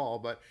really recall,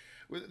 but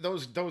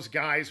those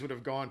guys would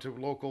have gone to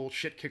local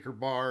shit kicker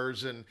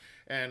bars and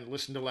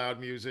listened to loud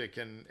music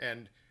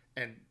and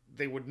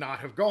they would not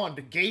have gone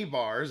to gay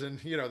bars, and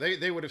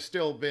they would have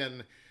still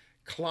been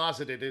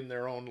closeted in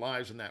their own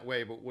lives in that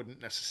way, but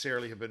wouldn't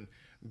necessarily have been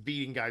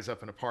beating guys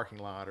up in a parking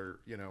lot or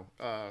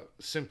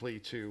simply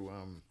to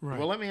Right.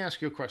 Well, let me ask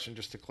you a question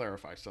just to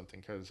clarify something,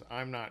 because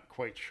I'm not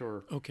quite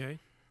sure Okay.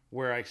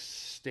 where I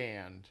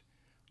stand.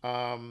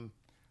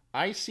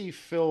 I see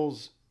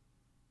Phil's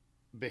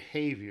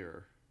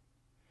behavior,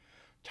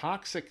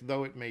 toxic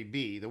though it may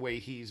be, the way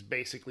he's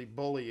basically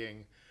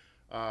bullying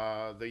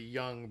the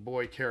young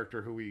boy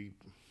character who we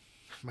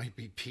might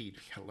be Pete.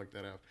 Gotta look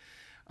that up.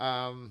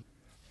 I'm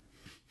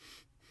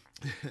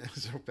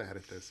so bad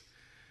at this.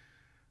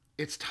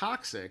 It's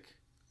toxic,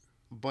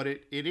 but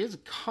it is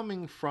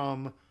coming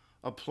from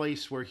a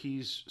place where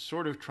he's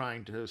sort of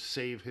trying to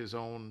save his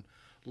own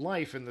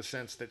life, in the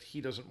sense that he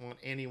doesn't want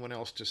anyone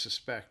else to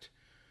suspect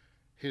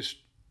his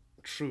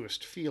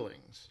truest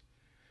feelings.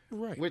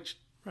 Right. Which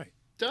right.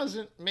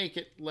 doesn't make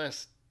it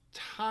less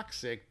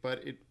toxic, but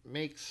it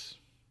makes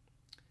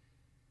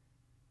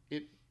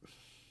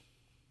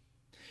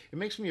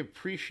me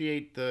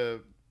appreciate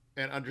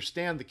and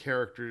understand the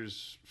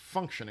character's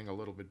functioning a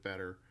little bit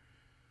better.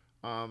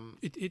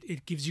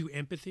 It gives you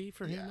empathy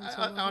for him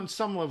On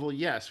some level,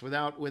 yes,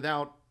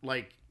 without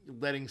like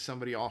letting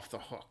somebody off the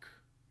hook.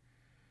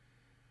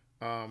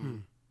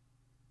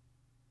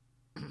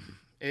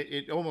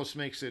 It almost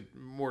makes it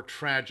more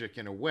tragic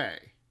in a way.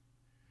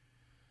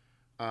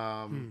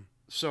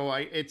 So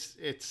I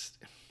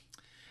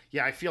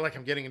feel like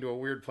I'm getting into a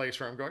weird place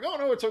where I'm going, oh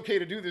no, it's okay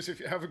to do this if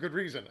you have a good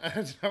reason.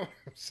 That's not what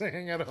I'm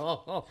saying at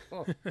all.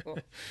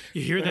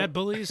 You hear that,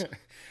 bullies?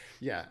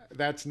 Yeah,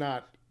 that's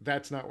not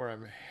where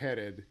I'm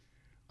headed.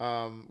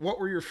 What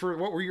were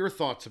your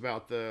thoughts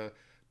about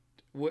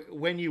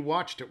when you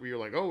watched it? Were you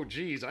like, oh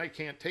geez, I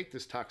can't take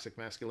this toxic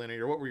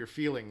masculinity, or what were your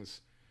feelings?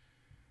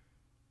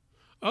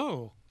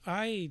 Oh,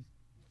 I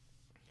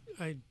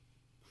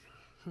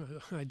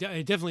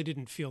definitely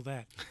didn't feel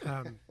that.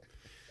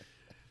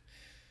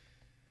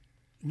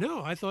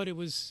 No, I thought it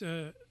was.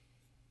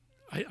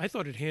 I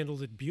thought it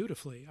handled it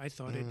beautifully. I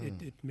thought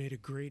it made a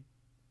great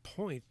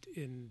point.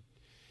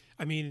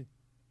 I mean,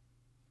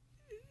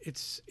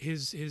 it's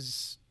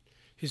his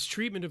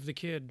treatment of the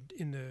kid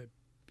in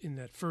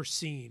that first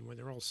scene when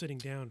they're all sitting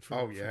down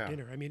for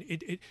dinner. I mean,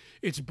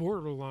 it's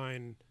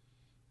borderline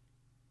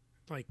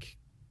like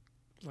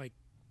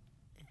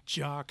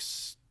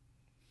jocks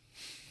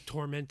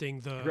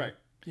tormenting the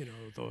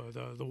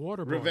the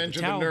water boy, Revenge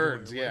the of the towel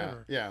Nerds. boy,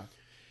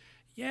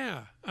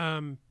 Yeah.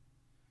 And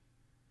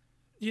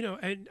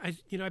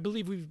I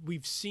believe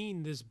we've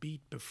seen this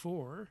beat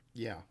before.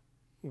 Yeah.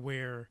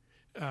 Where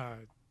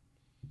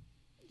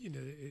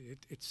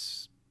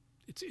it's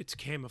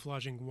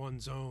camouflaging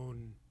one's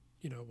own,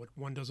 what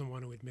one doesn't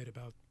want to admit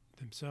about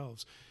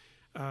themselves.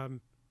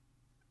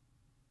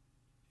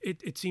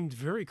 It seemed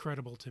very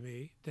credible to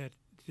me that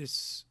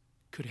this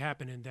could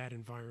happen in that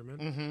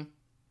environment. Mm-hmm.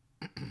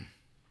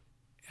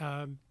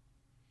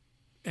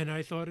 And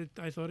I thought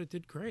it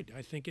did great.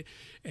 I think it,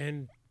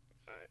 and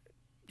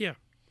no,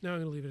 I'm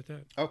going to leave it at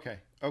that. Okay.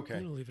 I'm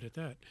going to leave it at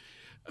that.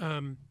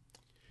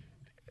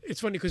 It's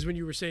funny because when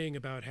you were saying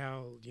about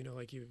how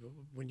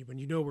when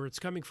you know where it's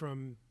coming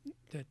from,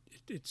 that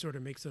it sort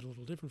of makes it a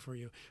little different for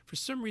you. For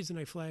some reason,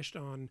 I flashed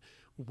on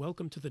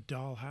 "Welcome to the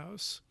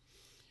Dollhouse."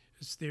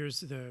 There's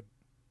the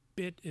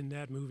bit in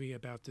that movie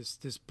about this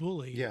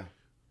bully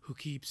who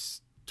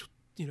keeps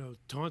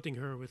taunting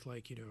her with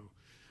I'm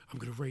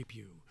going to rape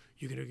you.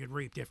 You're going to get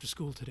raped after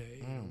school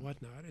today,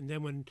 whatnot. And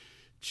then when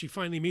she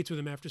finally meets with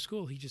him after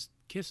school, he just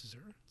kisses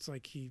her. It's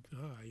like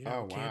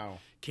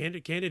can't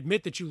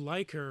admit that you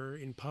like her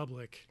in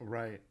public.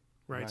 Right.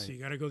 So you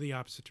got to go the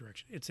opposite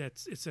direction. It's that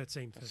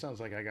same thing. That sounds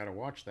like I got to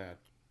watch that.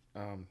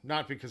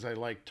 Not because I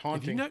like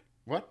taunting.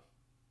 What?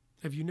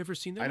 Have you never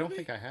seen that? I don't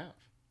movie? think I have.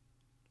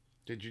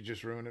 Did you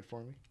just ruin it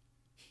for me?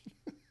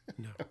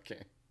 No.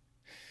 Okay.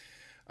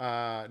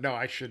 No,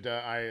 I should.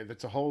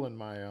 That's a hole in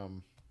my.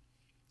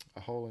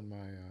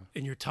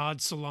 In your Todd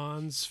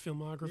Solondz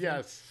filmography.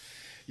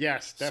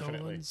 Yes,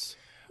 definitely.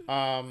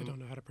 I don't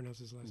know how to pronounce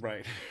his last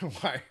name.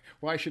 Right.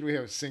 Why should we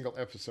have a single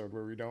episode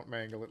where we don't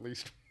mangle at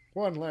least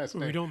one last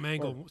name? We don't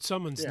mangle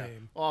someone's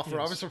name. Yes.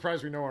 I'm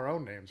surprised we know our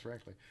own names,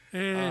 frankly.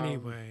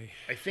 Anyway.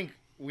 I think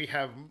we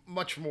have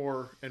much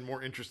more and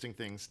more interesting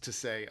things to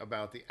say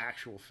about the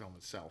actual film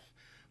itself.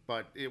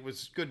 But it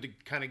was good to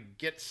kind of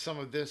get some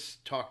of this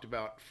talked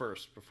about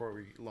first before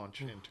we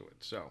launch into it.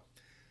 So,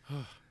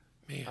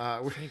 man,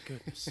 thank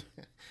goodness.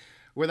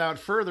 Without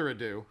further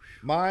ado,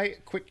 my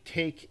quick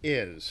take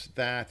is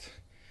that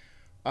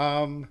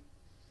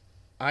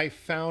I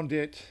found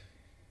it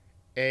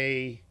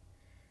an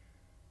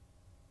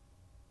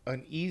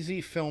easy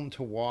film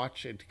to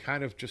watch. It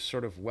kind of just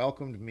sort of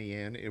welcomed me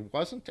in. It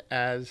wasn't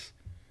as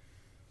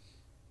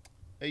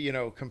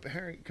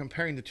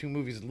comparing the two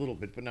movies a little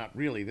bit, but not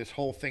really. This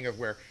whole thing of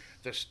where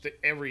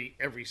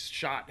every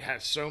shot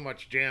has so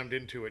much jammed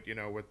into it,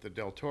 with the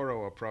Del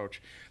Toro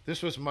approach.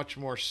 This was much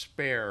more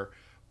spare,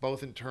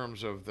 both in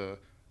terms of the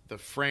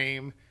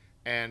frame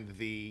and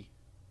the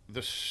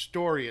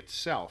story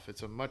itself.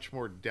 It's a much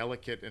more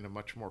delicate and a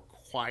much more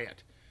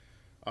quiet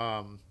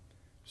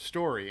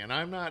story. And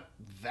I'm not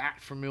that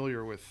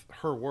familiar with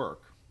her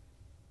work.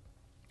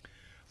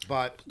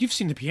 But you've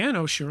seen The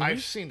Piano, surely.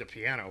 I've seen The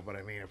Piano, but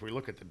I mean, if we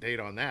look at the date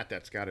on that,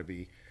 that's got to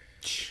be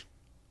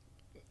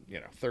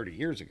 30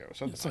 years ago,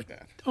 something It's like like,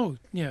 that. oh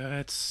yeah,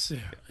 it's a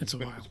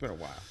while. It's been a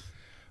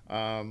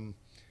while.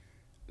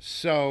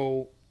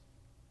 So,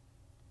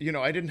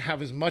 I didn't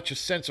have as much a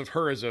sense of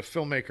her as a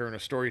filmmaker and a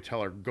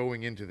storyteller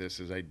going into this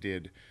as I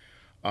did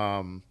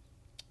going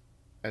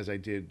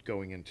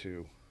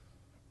into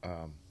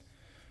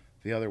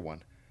the other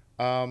one.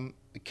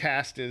 The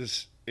cast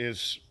is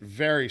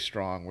very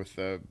strong with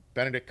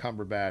Benedict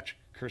Cumberbatch,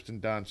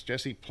 Kirsten Dunst,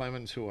 Jesse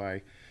Plemons, who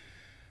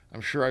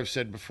I'm sure I've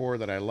said before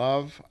that I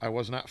love. I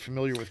was not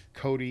familiar with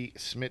Cody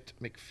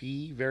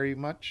Smith-McPhee very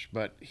much,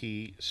 but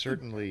he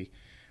certainly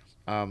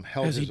held his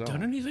own. Has he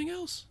done anything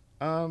else?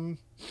 I'm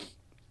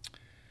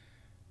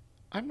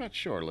not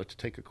sure. Let's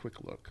take a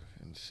quick look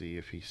and see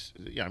if he's...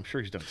 Yeah, I'm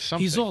sure he's done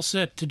something. He's all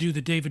set to do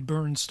the David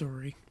Byrne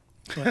story.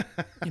 But,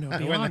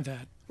 beyond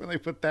that... When they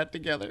put that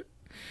together.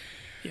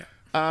 Yeah.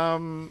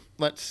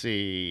 Let's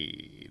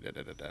see.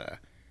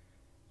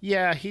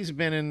 Yeah, he's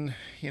been in,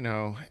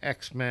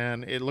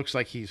 X-Men. It looks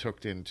like he's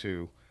hooked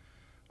into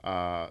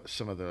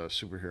some of the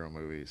superhero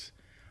movies.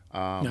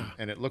 No.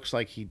 And it looks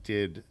like he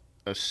did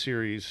a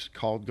series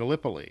called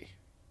Gallipoli.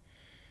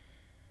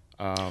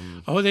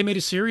 They made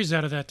a series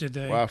out of that, did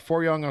they?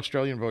 4 young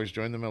Australian boys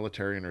join the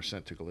military and are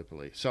sent to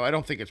Gallipoli. So I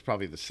don't think it's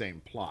probably the same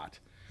plot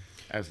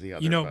as the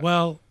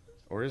other.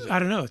 Or is it? I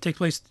don't know.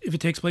 If it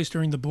takes place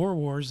during the Boer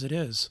Wars, it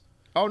is.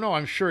 Oh, no,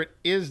 I'm sure it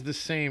is the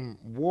same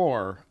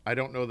war. I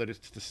don't know that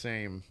it's the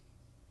same,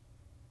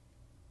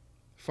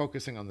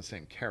 focusing on the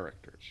same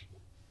characters.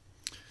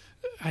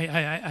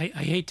 I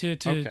hate to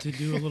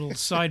do a little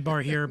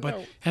sidebar here, but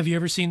No. Have you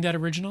ever seen that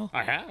original?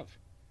 I have.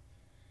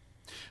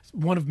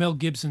 One of Mel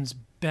Gibson's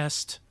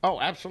best Oh,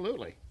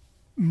 absolutely.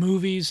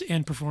 movies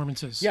and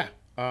performances. Yeah.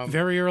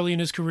 Very early in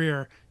his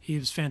career, he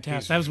was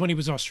fantastic. That was when he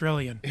was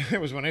Australian. It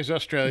was when he was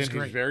Australian. He's He's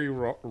great. very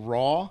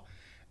raw,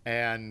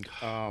 and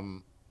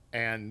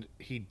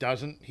he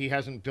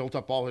hasn't built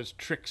up all his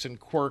tricks and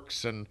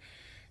quirks and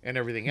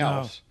everything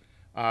else.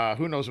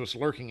 Who knows what's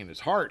lurking in his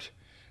heart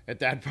at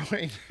that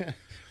point?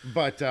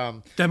 But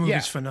That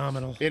movie's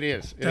phenomenal. It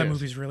is. That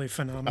movie's really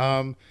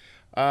phenomenal.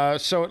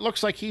 So it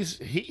looks like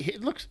he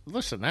looks.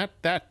 Listen, that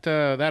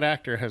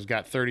actor has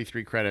got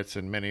 33 credits,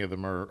 and many of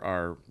them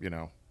are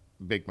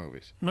big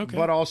movies. Okay.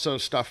 But also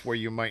stuff where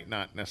you might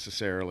not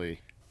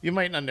necessarily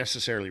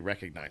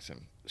recognize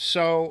him.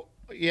 So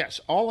yes,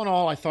 all in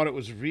all, I thought it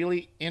was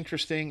really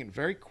interesting and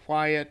very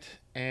quiet,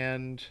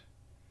 and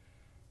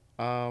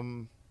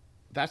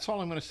that's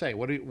all I'm going to say.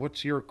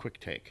 What's your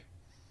quick take?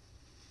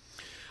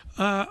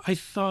 I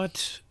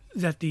thought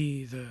that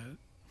the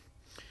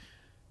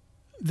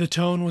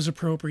tone was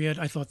appropriate.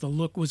 I thought the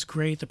look was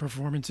great. The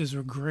performances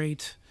were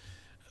great.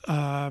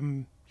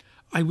 I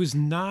was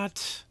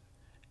not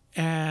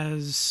I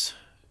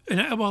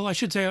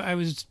should say I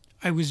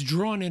was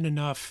drawn in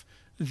enough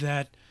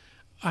that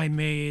I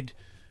made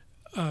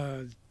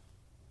a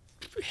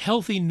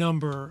healthy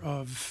number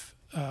of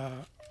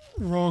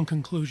wrong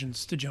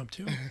conclusions to jump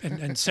to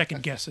and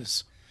second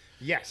guesses.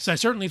 Yes. So I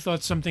certainly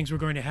thought some things were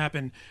going to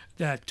happen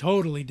that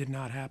totally did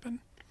not happen,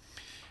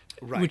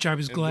 Right. which I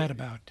was glad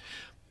about.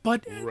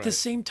 But at Right. the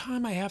same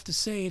time, I have to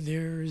say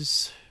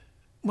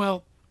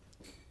I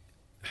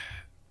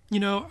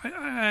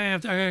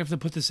have to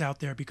put this out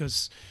there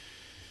because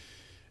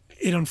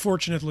it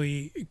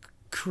unfortunately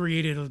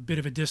created a bit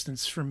of a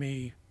distance for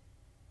me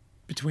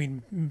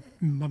between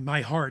my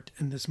heart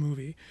and this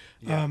movie.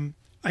 Yeah.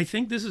 I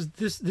think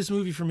this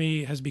movie for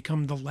me has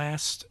become the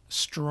last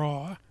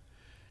straw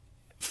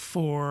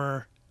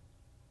for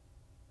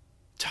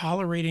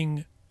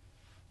tolerating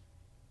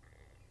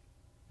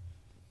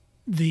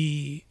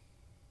the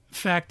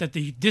fact that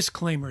the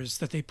disclaimers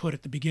that they put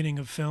at the beginning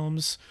of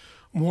films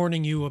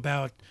warning you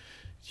about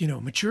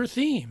mature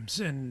themes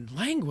and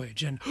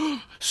language and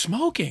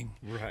smoking,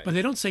 Right. but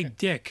they don't say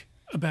dick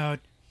about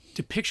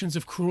depictions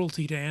of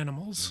cruelty to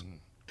animals.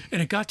 And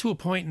it got to a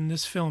point in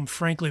this film,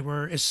 frankly,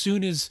 where as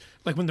soon as,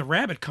 like, when the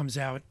rabbit comes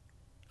out,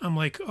 I'm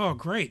like, oh,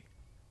 great.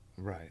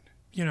 Right.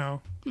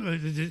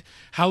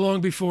 How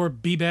long before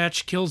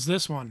B-Batch kills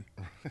this one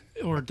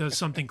or does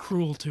something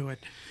cruel to it?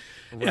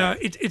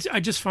 Right. I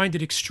just find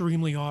it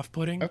extremely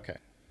off-putting. Okay.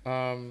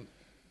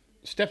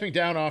 Stepping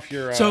down off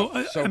your I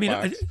soapbox.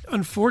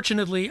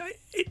 unfortunately,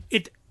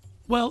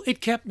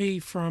 it kept me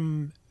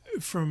from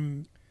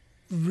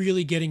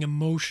really getting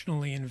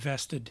emotionally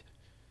invested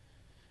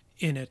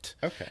in it.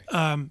 Okay.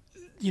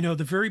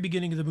 The very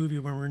beginning of the movie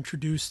when we're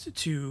introduced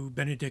to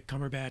Benedict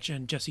Cumberbatch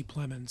and Jesse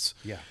Plemons,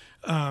 Yeah.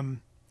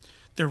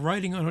 they're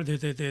riding on,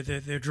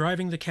 they're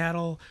driving the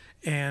cattle,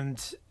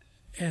 and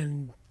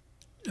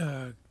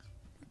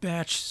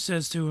Batch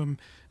says to him,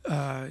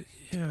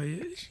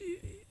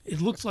 it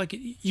looks like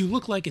you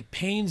look like it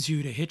pains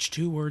you to hitch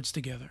two words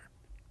together.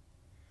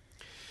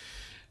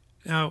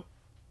 Now,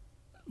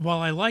 while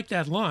I like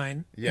that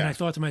line, Yeah. and I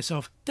thought to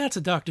myself, that's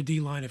a Dr. D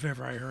line if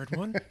ever I heard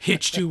one.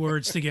 Hitch two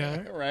words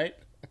together. Right.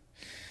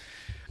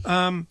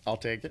 I'll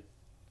take it.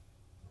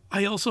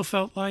 I also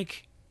felt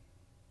like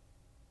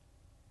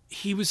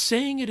he was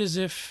saying it as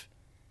if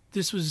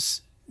this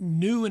was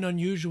new and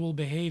unusual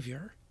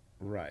behavior.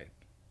 Right.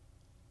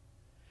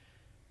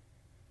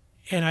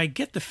 And I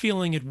get the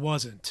feeling it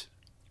wasn't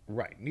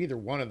Right. Neither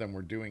one of them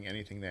were doing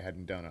anything they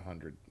hadn't done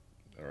 100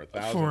 or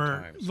 1,000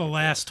 for times the before.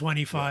 last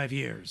 25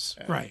 years.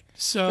 Right.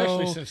 So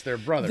Especially since they're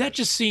brothers. that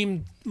just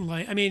seemed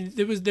like, I mean,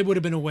 there would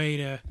have been a way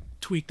to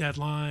tweak that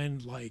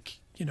line, like,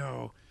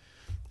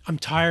 I'm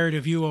tired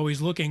of you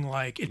always looking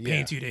like it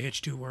pains you to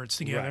hitch two words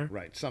together.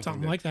 Right.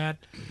 Something like that.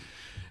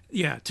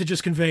 Yeah, to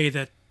just convey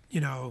that,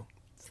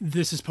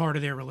 this is part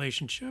of their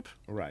relationship.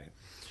 Right.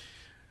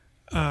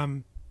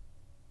 And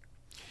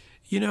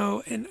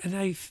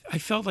I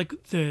felt like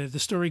the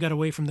story got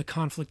away from the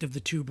conflict of the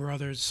two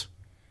brothers.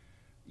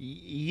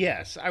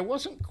 Yes. I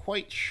wasn't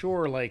quite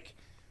sure, like,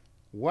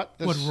 what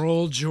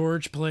role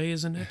George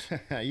plays in it.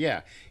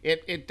 Yeah.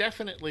 It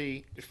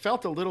definitely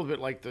felt a little bit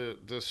like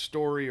the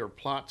story or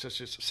plot,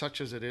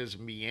 such as it is,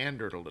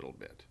 meandered a little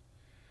bit.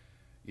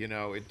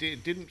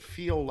 It didn't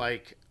feel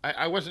like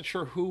I wasn't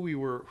sure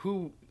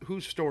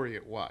whose story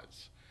it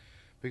was,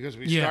 because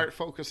we start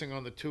focusing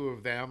on the two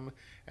of them,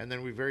 and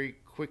then we very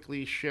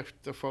quickly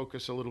shift the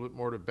focus a little bit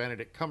more to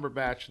Benedict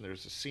Cumberbatch, and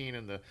there's a scene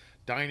in the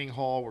dining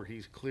hall where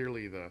he's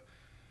clearly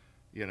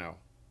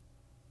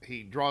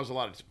he draws a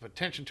lot of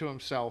attention to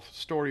himself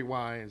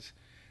story-wise,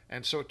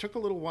 and so it took a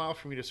little while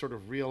for me to sort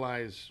of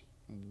realize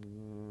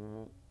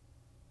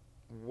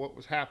what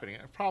was happening.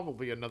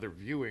 Probably another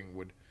viewing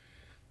would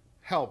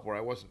help, where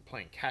I wasn't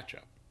playing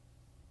catch-up.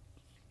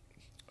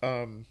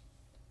 And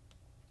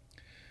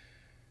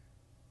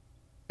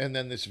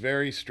then this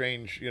very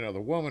strange, the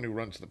woman who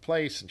runs the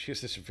place, and she has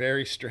this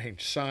very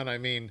strange son. I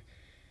mean,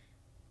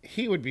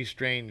 he would be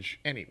strange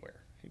anywhere.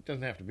 He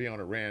doesn't have to be on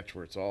a ranch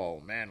where it's all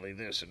manly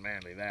this and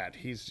manly that.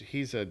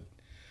 He's a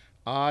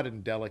odd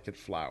and delicate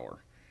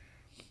flower.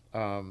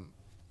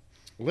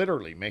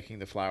 Literally making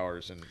the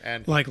flowers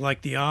and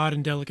like the odd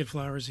and delicate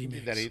flowers he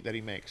makes. That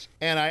he makes.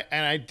 And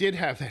I did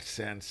have that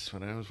sense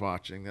when I was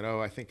watching that,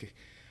 I think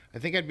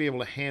I'd be able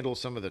to handle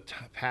some of the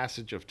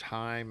passage of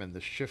time and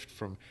the shift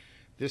from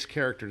this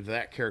character to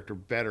that character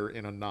better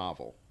in a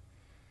novel.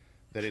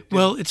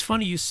 Well, it's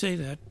funny you say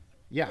that.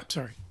 Yeah.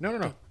 Sorry.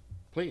 No.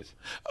 Please.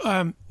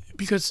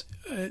 Because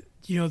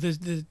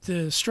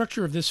the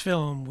structure of this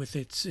film with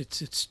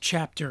its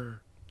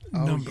chapter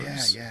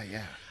numbers.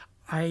 Yeah.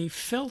 I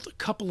felt a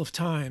couple of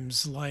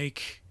times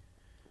like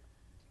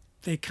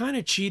they kind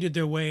of cheated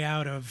their way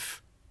out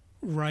of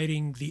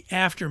writing the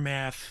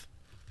aftermath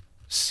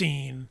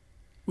scene,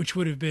 which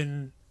would have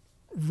been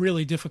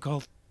really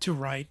difficult to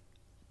write,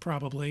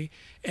 probably,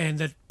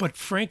 but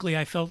frankly,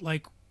 I felt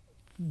like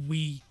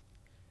we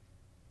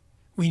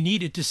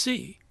needed to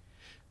see.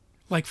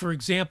 Like, for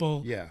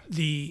example,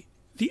 the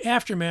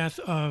aftermath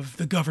of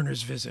the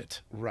governor's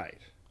visit. Right.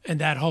 And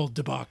that whole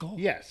debacle.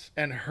 Yes.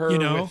 And her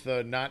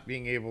with not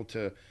being able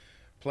to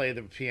play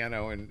the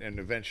piano and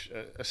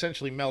eventually,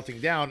 essentially melting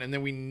down. And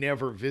then we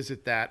never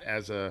visit that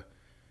as a...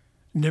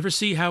 Never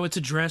see how it's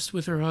addressed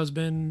with her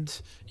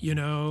husband,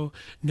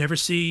 never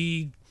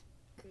see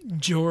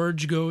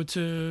George go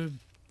to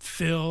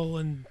Phil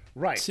and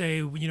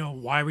say,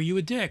 why were you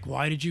a dick?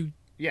 Why did you,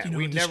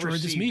 we destroy never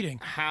this see meeting?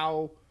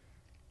 How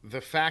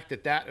the fact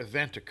that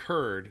event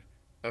occurred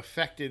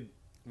affected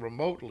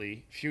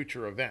remotely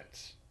future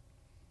events.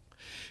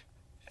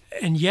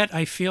 And yet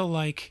I feel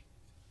like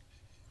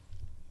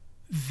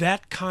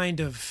that kind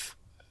of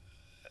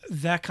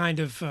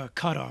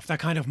cutoff, that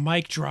kind of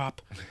mic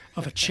drop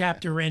of a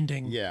chapter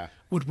ending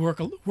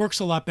works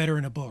a lot better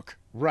in a book.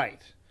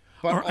 Right.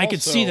 But or I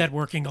could see that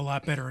working a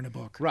lot better in a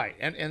book. Right.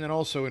 And then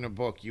also in a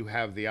book, you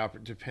have the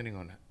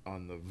depending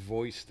on the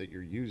voice that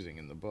you're using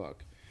in the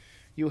book,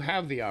 you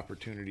have the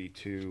opportunity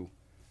to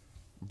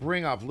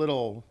bring up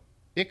little...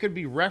 It could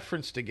be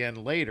referenced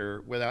again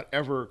later without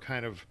ever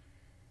kind of...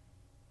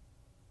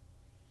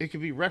 It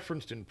could be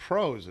referenced in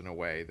prose in a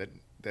way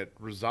that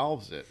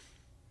resolves it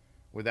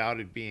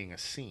without it being a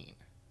scene.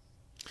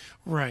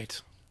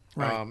 Right.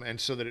 And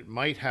so that it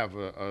might have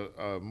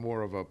a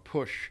more of a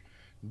push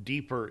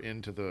deeper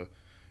into the,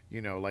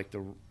 like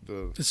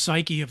the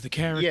psyche of the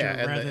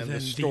character rather than the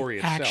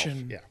story the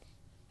action. Itself.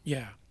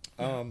 Yeah.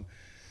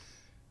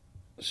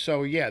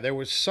 So there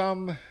was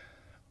some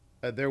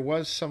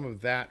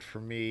of that for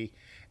me,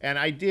 and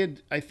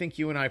I think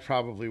you and I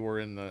probably were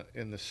in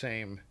the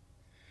same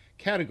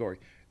category.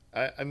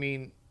 I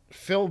mean,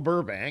 Phil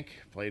Burbank,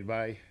 played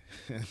by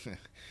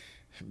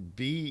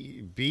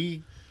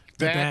B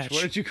Batch.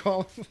 What did you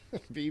call him?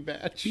 B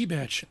Batch. B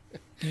Batch.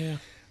 Yeah.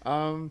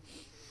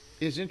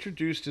 Is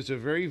introduced as a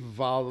very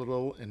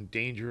volatile and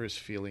dangerous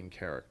feeling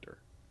character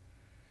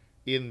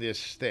in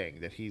this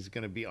thing, that he's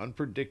going to be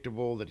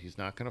unpredictable, that he's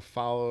not going to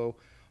follow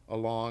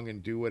along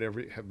and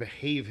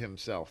behave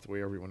himself the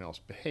way everyone else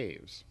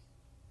behaves.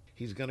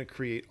 He's going to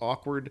create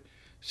awkward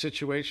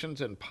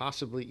situations and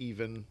possibly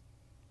even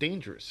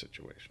dangerous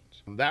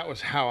situations. That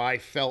was how I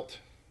felt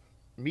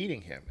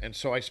meeting him. And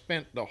so I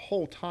spent the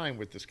whole time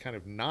with this kind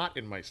of knot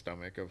in my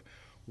stomach of,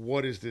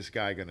 what is this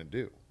guy going to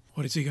do?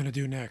 What is he going to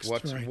do next?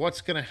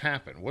 What's going to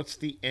happen? What's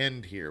the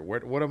end here?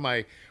 What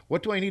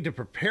do I need to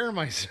prepare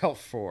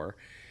myself for?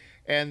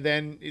 And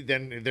then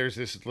there's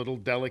this little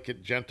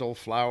delicate, gentle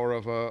flower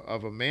of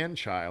a man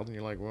child, and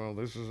you're like, well,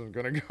 this isn't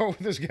going to go.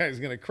 This guy's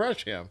going to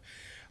crush him.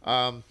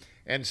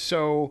 And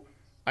so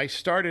I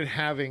started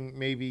having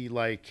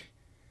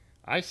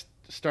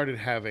started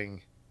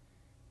having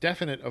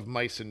definite Of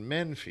Mice and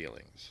Men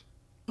feelings.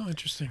 Oh,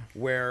 interesting.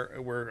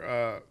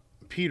 Where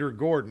Peter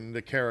Gordon,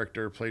 the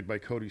character played by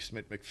Cody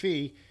Smith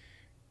McPhee,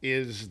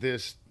 is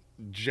this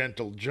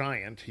gentle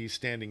giant. He's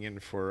standing in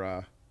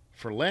for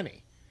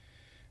Lenny.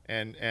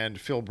 And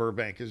Phil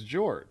Burbank is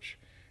George.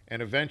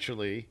 And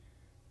eventually,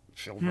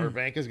 Phil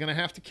Burbank is going to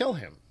have to kill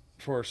him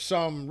for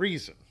some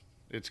reason.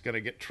 It's going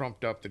to get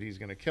trumped up that he's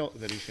going to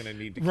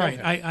need to kill him.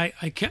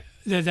 Right.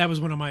 That was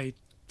one of my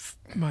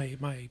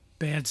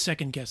bad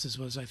second guesses.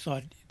 Was I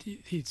thought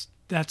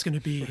that's going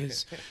to be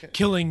his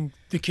killing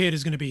the kid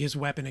is going to be his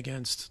weapon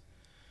against.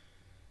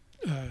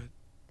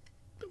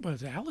 What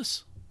is it,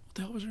 Alice? What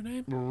the hell was her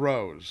name?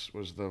 Rose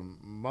was the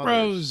mother.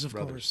 Rose, of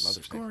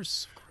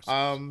course.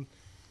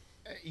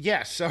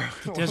 Yeah, so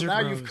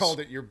now Rose. You've called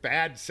it your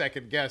bad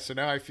second guess. So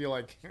now I feel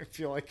like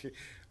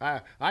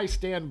I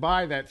stand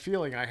by that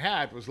feeling I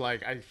had. Was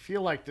like, I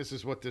feel like this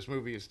is what this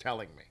movie is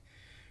telling me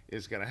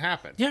is going to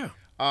happen. Yeah.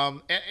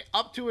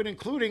 Up to and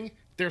including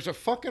there's a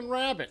fucking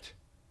rabbit.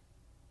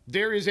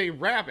 There is a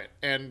rabbit,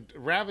 and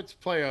rabbits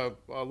play a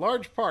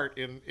large part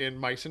in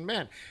Mice and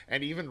Men,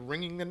 and even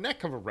wringing the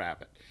neck of a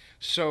rabbit.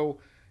 So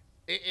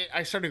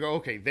I started to go,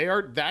 okay,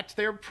 that's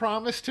their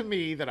promise to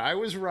me that I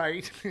was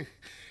right.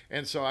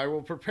 And so I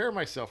will prepare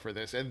myself for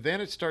this. And then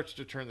it starts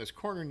to turn this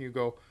corner, and you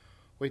go,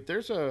 wait,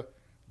 there's a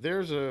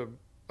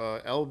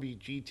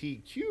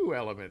LBGTQ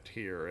element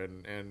here,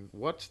 and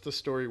what's the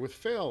story with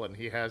Phil? And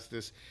he has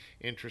this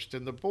interest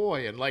in the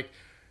boy, and like,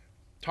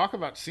 talk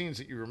about scenes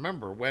that you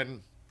remember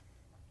when.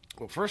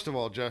 Well, first of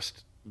all,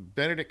 just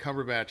Benedict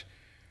Cumberbatch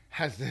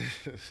has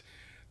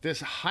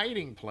this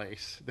hiding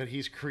place that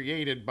he's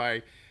created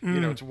by,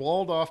 it's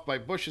walled off by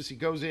bushes. He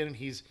goes in and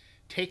he's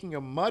taking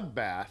a mud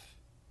bath.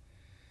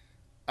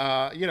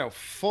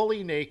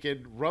 Fully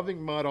naked,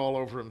 rubbing mud all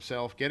over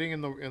himself, getting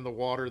in the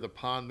water, the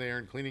pond there,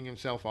 and cleaning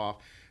himself off.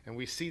 And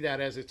we see that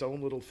as its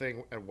own little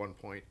thing at one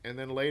point. And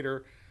then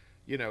later,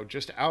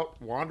 just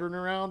out wandering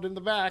around in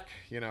the back,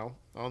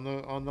 on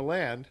the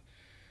land,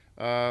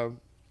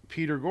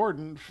 Peter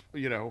Gordon,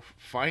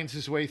 finds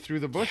his way through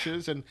the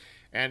bushes and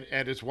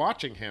is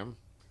watching him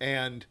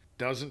and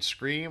doesn't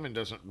scream and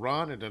doesn't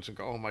run and doesn't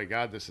go, oh my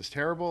God, this is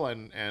terrible.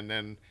 And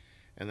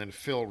then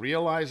Phil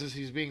realizes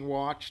he's being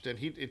watched, and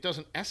it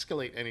doesn't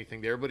escalate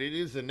anything there, but it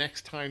is the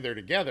next time they're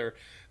together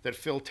that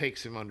Phil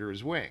takes him under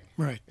his wing.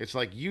 Right. It's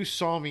like, you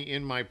saw me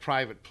in my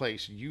private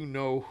place. You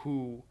know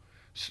who,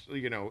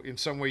 in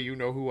some way you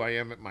know who I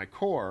am at my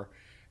core,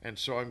 and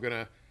so I'm going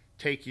to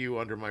take you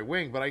under my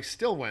wing. But I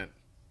still went,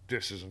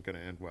 this isn't going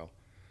to end well.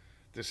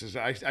 This is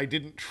I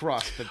didn't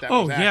trust that.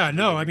 Oh was yeah,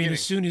 no. I mean, as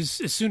soon as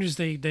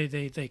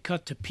they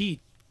cut to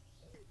Pete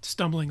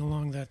stumbling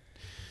along that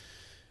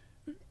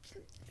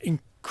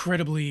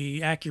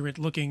incredibly accurate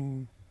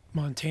looking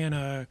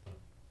Montana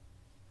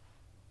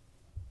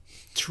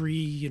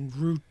tree and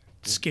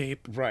rootscape,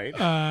 right?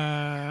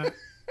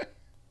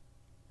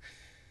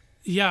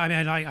 Yeah, I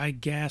mean, I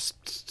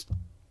gasped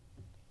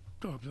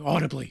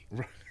audibly.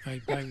 Right.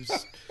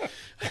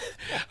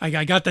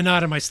 I got the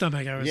knot in my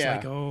stomach. I was yeah,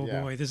 like, oh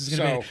yeah. boy, this is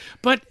gonna be it.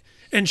 But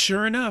and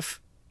sure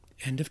enough,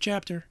 end of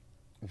chapter.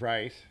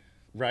 Right.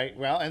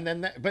 Well, and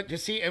then but you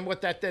see, and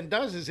what that then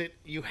does is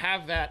you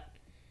have that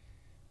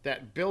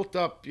built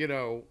up,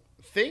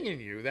 thing in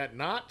you, that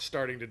knot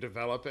starting to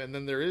develop, and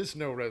then there is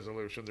no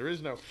resolution.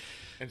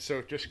 And so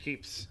it just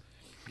keeps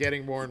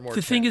getting more and more.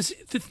 The thing is,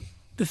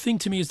 the thing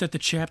to me is that the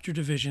chapter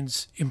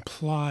divisions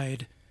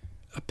implied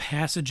a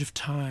passage of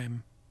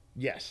time.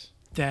 Yes.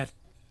 That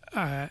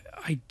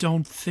I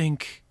don't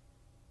think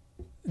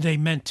they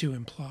meant to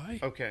imply.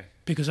 Okay.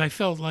 Because I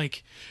felt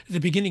like at the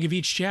beginning of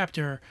each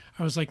chapter,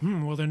 I was like,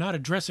 well, they're not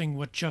addressing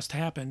what just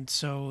happened,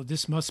 so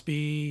this must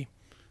be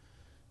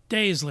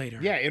days later.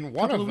 Yeah, in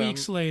one couple of them,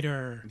 weeks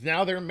later.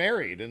 Now they're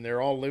married, and they're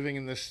all living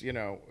in this,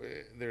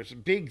 there's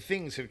big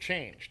things have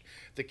changed.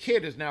 The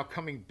kid is now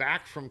coming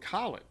back from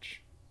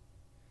college.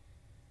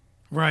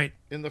 Right.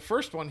 In the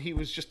first one, he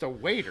was just a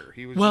waiter.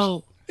 He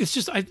was it's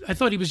just I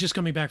thought he was just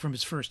coming back from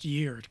his first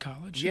year at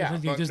college. Yeah,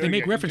 because they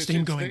make reference to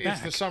him going back.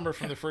 It's the summer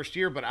from the first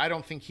year, but I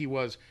don't think he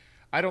was.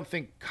 I don't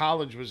think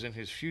college was in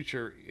his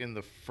future in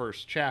the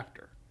first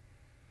chapter.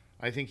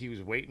 I think he was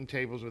waiting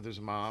tables with his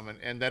mom,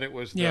 and that it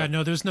was.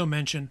 There's no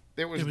mention.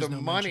 There was the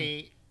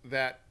money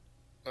that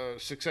a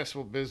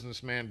successful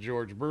businessman,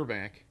 George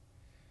Burbank,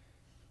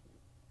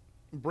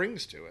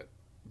 brings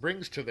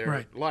to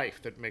their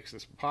life that makes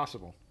this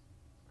possible.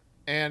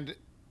 And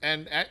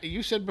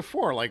you said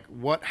before, like,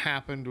 what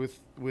happened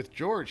with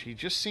George? He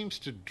just seems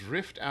to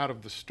drift out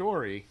of the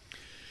story.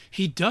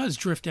 He does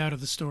drift out of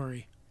the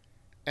story.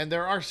 And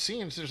there are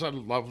scenes. There's a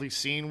lovely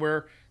scene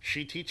where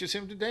she teaches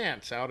him to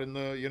dance out in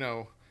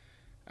the,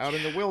 out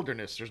in the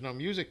wilderness. There's no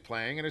music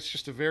playing, and it's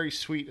just a very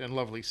sweet and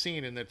lovely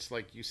scene. And it's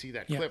like you see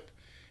that clip,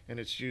 and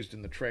it's used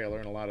in the trailer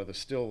and a lot of the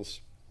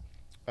stills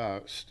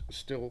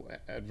still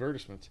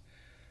advertisements,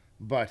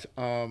 but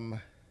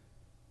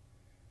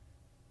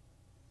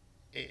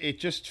it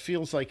just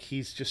feels like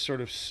he's just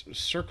sort of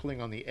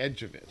circling on the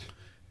edge of it.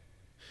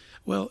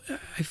 Well,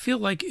 I feel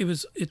like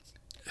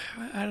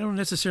I don't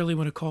necessarily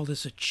want to call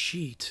this a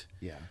cheat,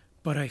 Yeah.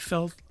 but I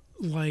felt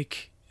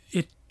like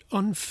it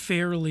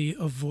unfairly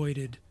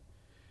avoided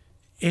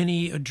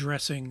any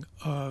addressing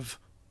of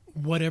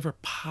whatever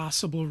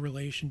possible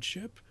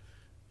relationship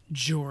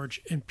George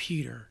and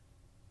Peter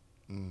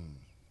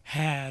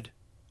had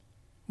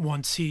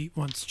once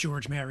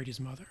George married his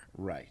mother.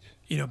 Right.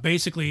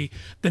 Basically,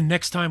 the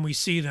next time we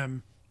see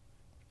them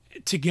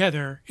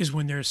together is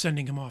when they're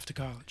sending him off to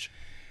college.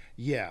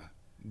 Yeah.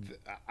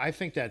 I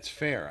think that's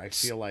fair. I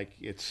feel like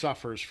it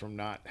suffers from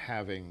not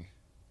having...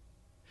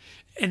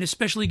 And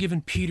especially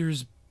given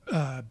Peter's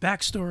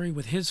backstory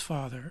with his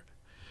father,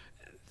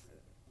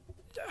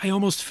 I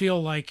almost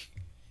feel like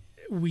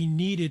we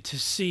needed to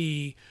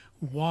see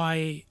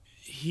why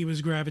he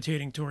was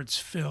gravitating towards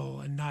Phil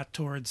and not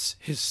towards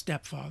his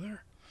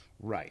stepfather.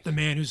 Right. The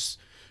man who's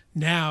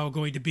now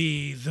going to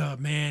be the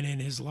man in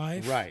his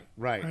life.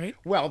 Right.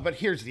 Well, but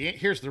here's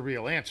the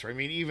real answer. I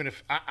mean, even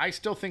if I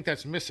still think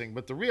that's missing,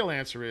 but the real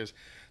answer is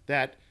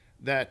that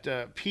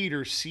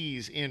Peter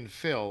sees in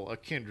Phil a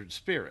kindred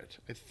spirit.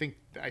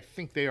 I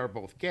think they are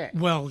both gay.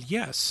 Well,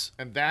 yes.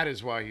 And that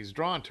is why he's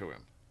drawn to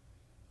him.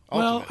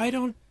 Well, Ultimately. I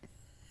don't...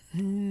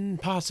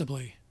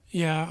 possibly.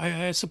 Yeah,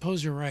 I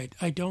suppose you're right.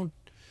 I don't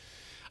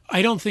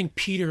think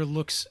Peter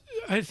looks...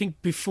 I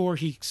think before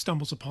he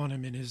stumbles upon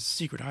him in his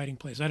secret hiding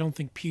place, I don't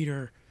think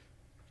Peter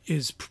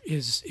is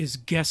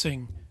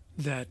guessing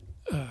that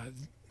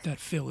that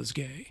Phil is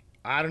gay.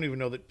 I don't even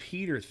know that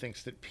Peter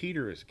thinks that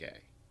Peter is gay.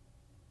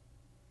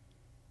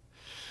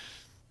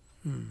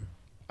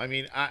 I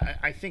mean,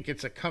 I think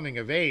it's a coming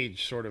of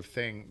age sort of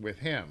thing with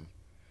him.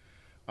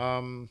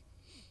 I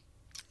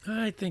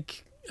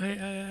think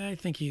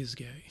he is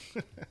gay.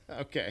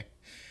 Okay,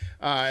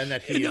 and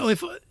that he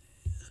is...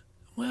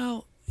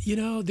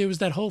 there was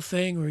that whole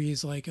thing where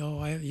he's like, oh,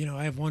 I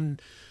have one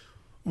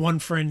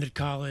friend at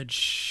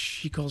college.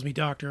 He calls me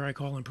doctor. I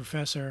call him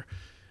professor.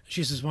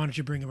 She says, why don't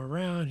you bring him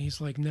around?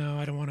 He's like, no,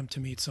 I don't want him to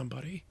meet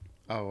somebody.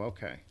 Oh,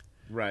 okay.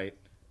 Right.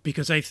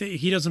 Because I think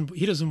he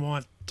doesn't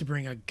want to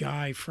bring a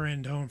guy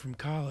friend home from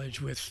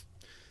college with,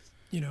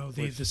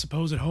 the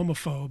supposed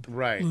homophobe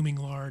looming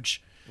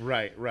large.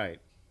 Right.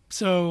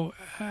 So,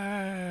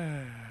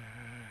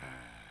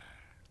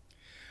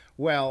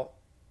 well,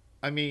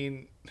 I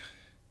mean,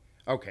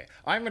 okay,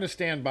 I'm going to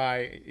stand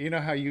by. You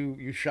know how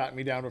you shot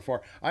me down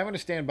before. I'm going to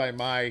stand by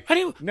my. How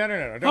do you? No.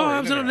 Don't Oh, worry,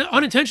 it was no. an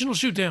unintentional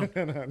shoot down.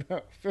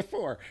 No.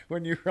 Before,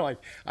 when you were like,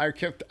 I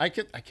can't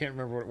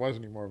remember what it was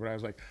anymore, but I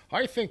was like,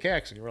 I think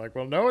X, and you were like,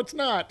 well, no, it's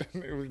not.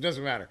 It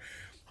doesn't matter.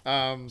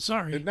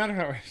 Sorry.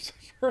 No. It's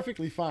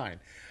perfectly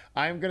fine.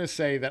 I'm going to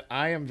say that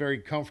I am very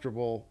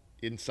comfortable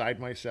inside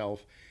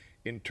myself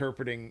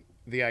interpreting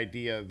the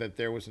idea that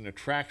there was an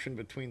attraction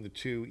between the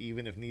two,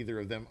 even if neither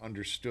of them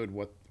understood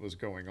what was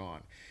going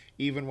on,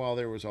 even while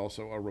there was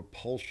also a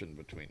repulsion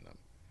between them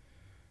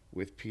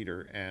with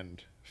Peter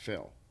and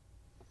Phil.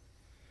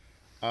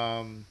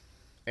 And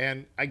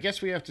I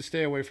guess we have to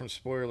stay away from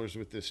spoilers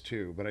with this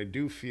too, but I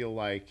do feel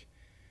like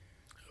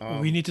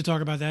we need to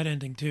talk about that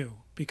ending too,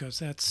 because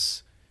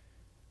that's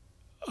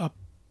up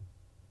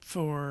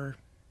for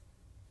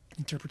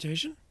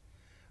interpretation.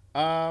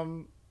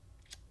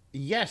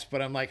 Yes,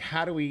 but I'm like,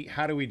 how do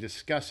we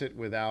discuss it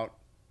without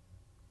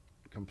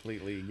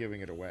completely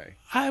giving it away?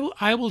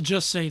 I will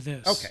just say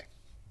this. Okay,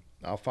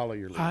 I'll follow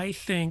your lead. I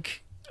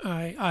think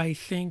I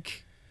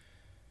think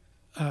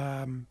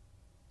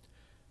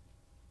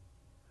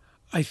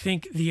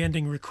the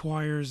ending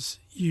requires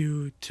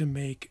you to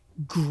make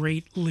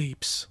great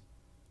leaps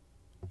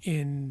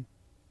in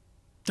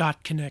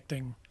dot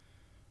connecting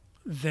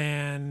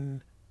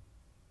than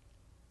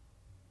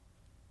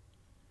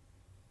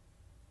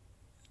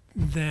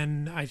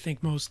I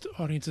think most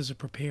audiences are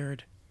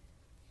prepared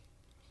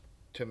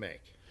to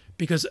make.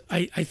 Because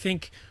I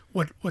think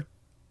what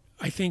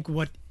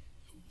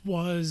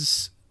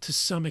was to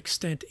some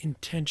extent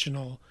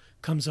intentional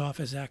comes off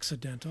as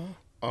accidental.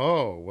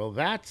 Oh, well,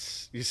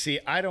 you see,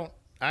 I don't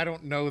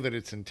know that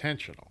it's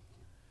intentional.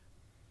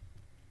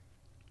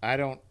 I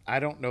don't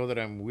know that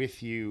I'm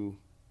with you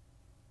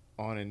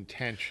on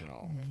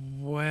intentional.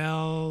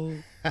 Well,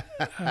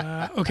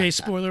 okay,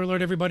 spoiler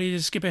alert, everybody.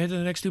 Just skip ahead to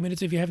the next 2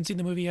 minutes if you haven't seen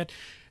the movie yet.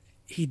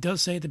 He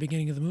does say at the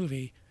beginning of the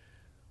movie,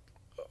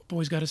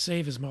 boy's got to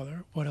save his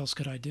mother. What else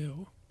could I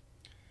do?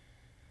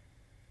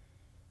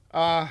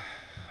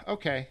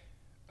 Okay.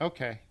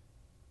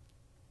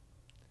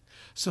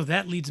 So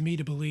that leads me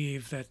to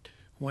believe that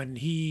when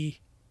he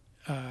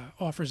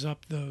offers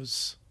up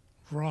those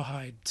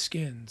rawhide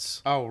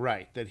skins... Oh,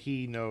 right, that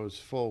he knows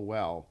full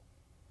well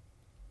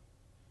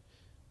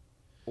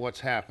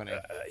what's happening.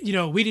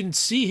 We didn't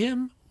see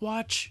him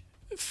watch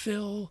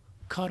Phil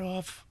cut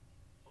off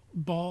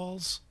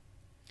balls,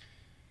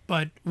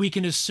 but we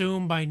can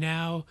assume by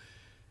now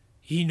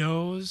he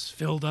knows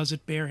Phil does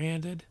it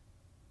barehanded.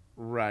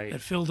 Right. That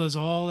Phil does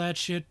all that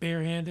shit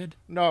barehanded.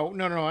 No.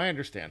 I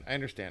understand.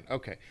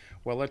 Okay.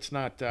 Well, let's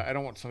not. I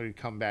don't want somebody to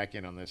come back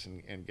in on this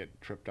and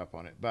get tripped up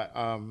on it. But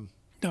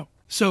No.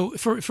 So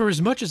for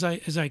as much as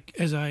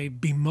I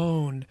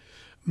bemoan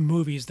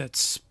movies that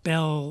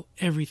spell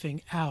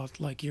everything out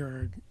like you're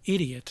an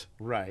idiot,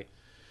 right.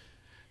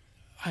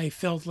 I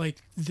felt like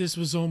this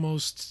was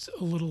almost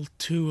a little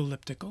too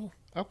elliptical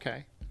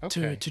Okay.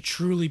 to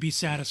truly be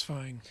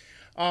satisfying.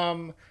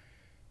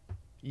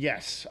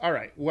 Yes. All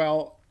right.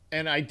 Well,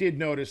 and I did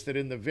notice that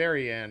in the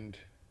very end,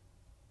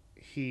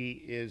 he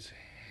is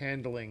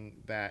handling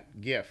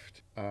that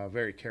gift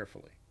very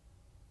carefully.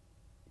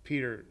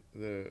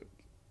 The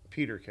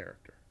Peter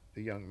character,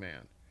 the young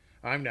man.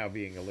 I'm now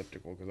being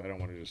elliptical because I don't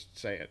want to just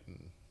say it.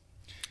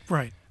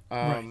 Right.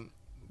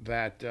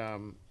 That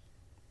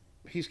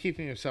he's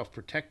keeping himself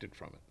protected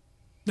from it.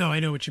 No, I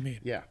know what you mean.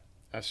 Yeah.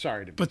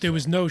 Sorry to be. But there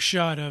was no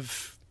shot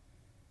of.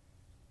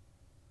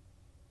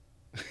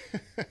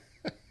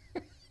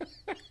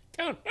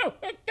 Don't know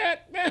what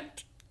that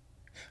meant.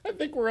 I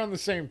think we're on the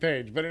same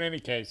page, but in any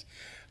case,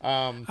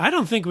 I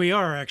don't think we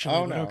are actually.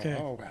 oh but no, okay.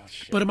 oh well,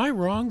 shit. But am I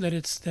wrong that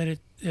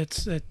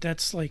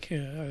that's like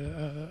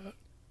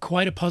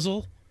quite a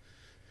puzzle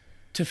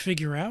to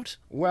figure out?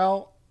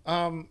 Well,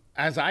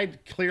 as I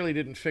clearly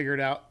didn't figure it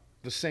out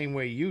the same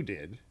way you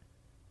did,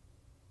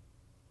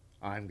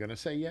 I'm gonna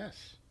say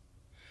yes.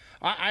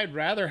 I'd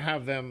rather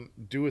have them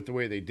do it the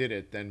way they did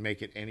it than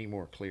make it any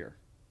more clear.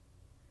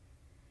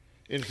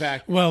 In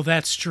fact, Well,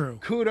 that's true.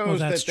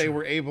 kudos that's that they true.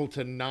 were able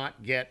to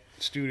not get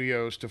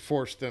studios to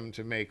force them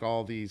to make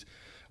all the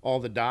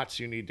dots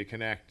you need to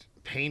connect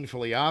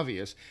painfully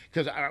obvious,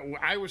 because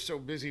I was so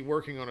busy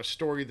working on a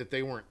story that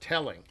they weren't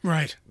telling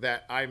Right.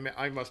 that I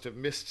must have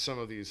missed some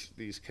of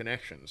these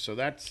connections. So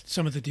that's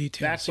Some of the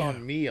details. that's yeah.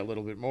 on me a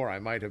little bit more. I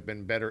might have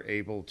been better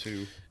able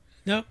to.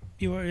 No,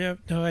 you are. Yeah.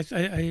 No,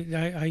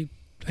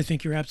 I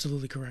think you're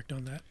absolutely correct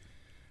on that.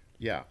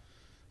 Yeah.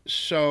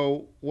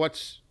 So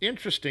what's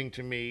interesting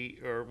to me,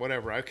 or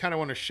whatever, I kind of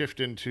want to shift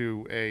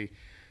into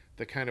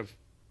the kind of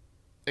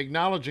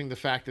acknowledging the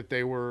fact that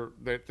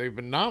they've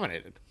been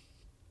nominated.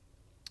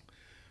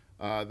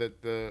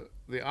 That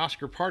the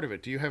Oscar part of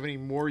it. Do you have any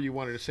more you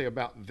wanted to say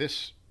about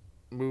this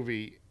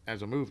movie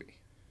as a movie?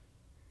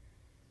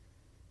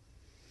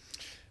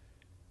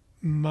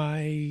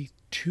 My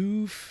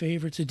two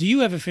favorites. Do you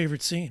have a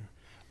favorite scene,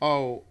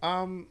 Oh,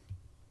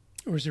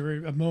 or is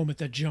there a moment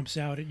that jumps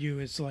out at you?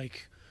 It's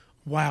like,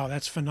 wow,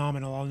 that's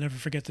phenomenal. I'll never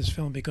forget this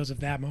film because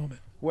of that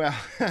moment. well,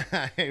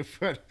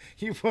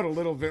 you put a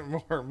little bit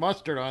more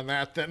mustard on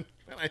that than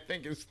I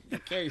think is the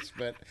case.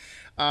 But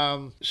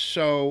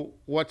so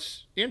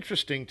what's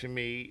interesting to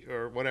me,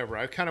 or whatever,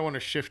 I kind of want to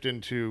shift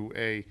into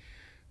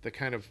the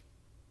kind of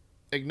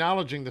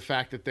acknowledging the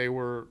fact that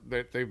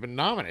they've been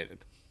nominated.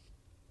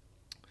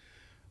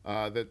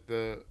 That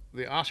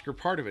the Oscar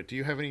part of it. Do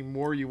you have any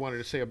more you wanted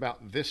to say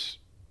about this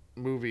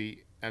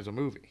movie as a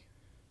movie?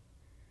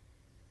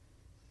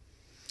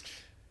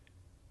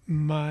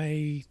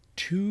 My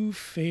two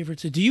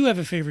favorites. Do you have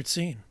a favorite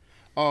scene,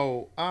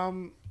 Oh,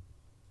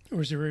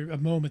 or is there a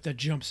moment that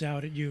jumps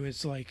out at you?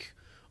 It's like,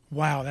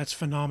 wow, that's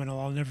phenomenal.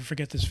 I'll never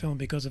forget this film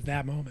because of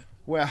that moment.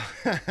 well,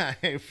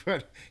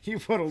 you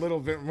put a little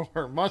bit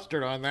more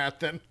mustard on that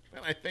than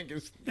I think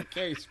is the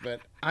case. But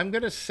I'm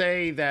going to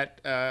say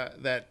that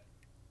that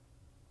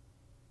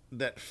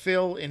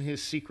Phil in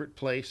his secret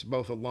place,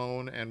 both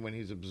alone and when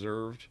he's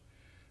observed,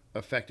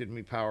 affected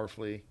me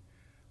powerfully.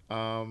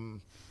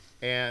 And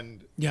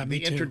Yeah, me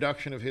the too.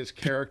 introduction of his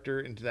character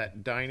into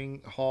that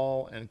dining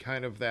hall, and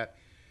kind of that,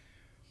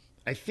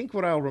 I think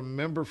what I'll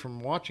remember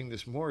from watching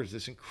this more is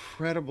this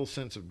incredible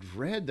sense of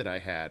dread that I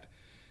had.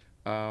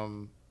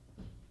 And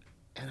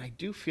I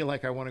do feel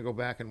like I want to go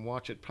back and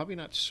watch it, probably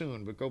not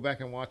soon, but go back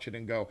and watch it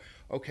and go,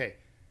 okay,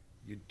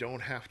 you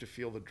don't have to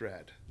feel the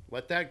dread.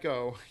 Let that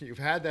go. You've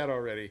had that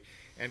already,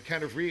 and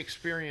kind of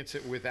re-experience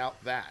it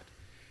without that,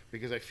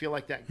 because I feel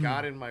like that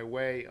got in my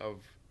way of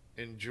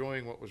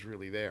enjoying what was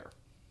really there.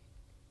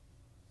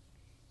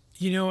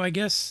 You know, I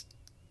guess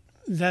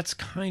that's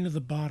kind of the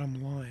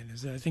bottom line,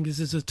 is that I think this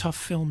is a tough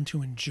film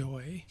to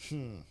enjoy.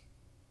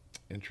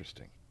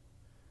 Interesting.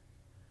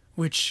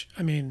 Which,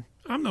 I mean,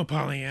 I'm no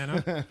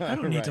Pollyanna. I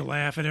don't need to Right.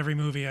 laugh at every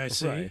movie I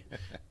see. Right.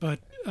 But,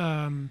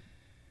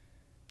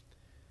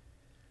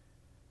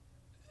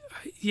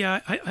 yeah,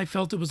 I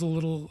felt it was a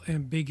little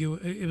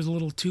ambiguous. It was a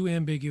little too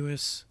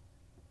ambiguous.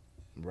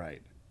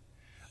 Right.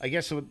 I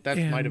guess that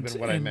might have been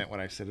what I and- meant when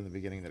I said in the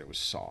beginning that it was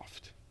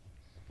soft.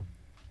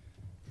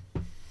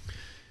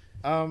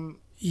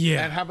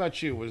 Yeah. And how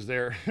about you? Was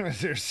there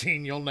a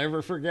scene you'll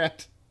never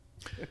forget?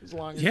 As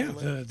long as Yeah, you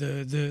live?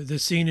 the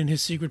scene in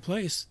his secret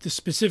place,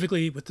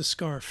 specifically with the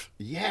scarf,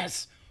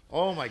 Yes.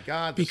 Oh my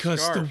God. The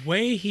because scarf. the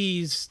way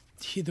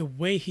the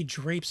way he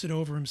drapes it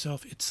over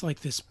himself, it's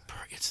like this.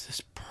 It's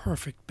this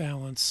perfect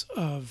balance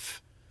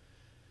of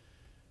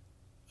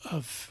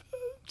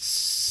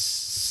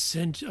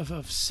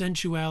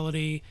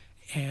sensuality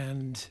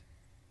and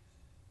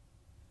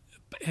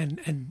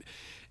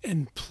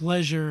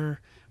pleasure,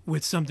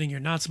 with something you're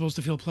not supposed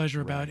to feel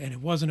pleasure about, and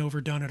it wasn't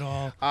overdone at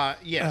all.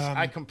 Yes,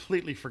 I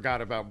completely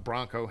forgot about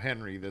Bronco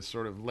Henry, this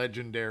sort of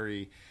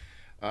legendary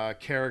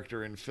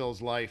character in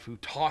Phil's life who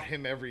taught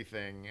him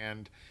everything.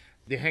 And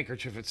the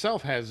handkerchief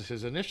itself has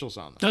his initials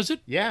on them. Does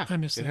it? Yeah, I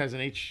missed it that. has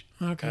an H,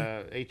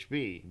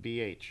 HB,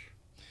 BH.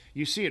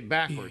 You see it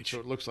backwards, so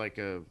it looks like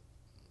a.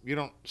 You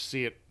don't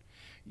see it.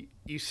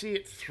 You see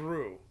it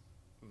through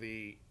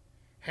the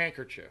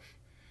handkerchief,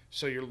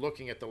 so you're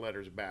looking at the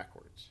letters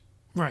backwards.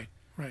 Right.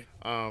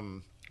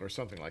 Or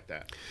something like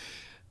that.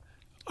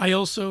 I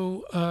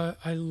also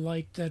I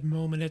liked that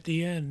moment at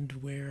the end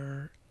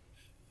where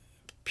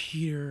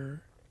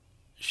Peter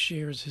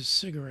shares his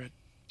cigarette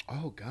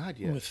Oh God,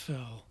 yes. with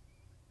Phil,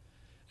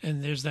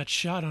 and there's that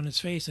shot on his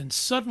face, and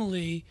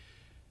suddenly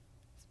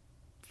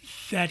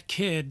that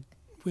kid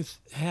with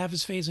half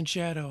his face in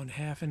shadow and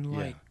half in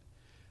light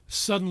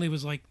suddenly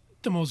was like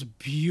the most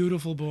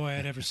beautiful boy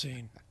I'd ever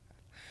seen.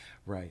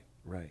 Right.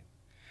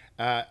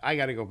 I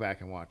got to go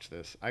back and watch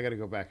this.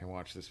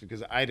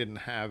 Because I didn't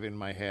have in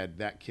my head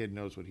that kid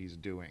knows what he's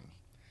doing.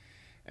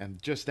 And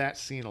just that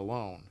scene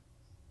alone,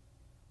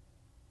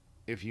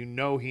 if you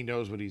know he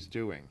knows what he's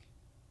doing,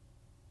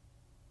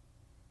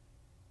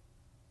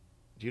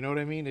 do you know what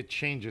I mean? It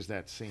changes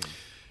that scene.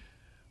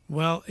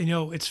 Well,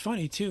 it's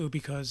funny too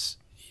because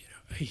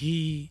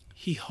he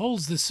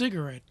holds the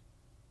cigarette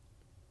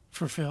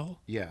for Phil.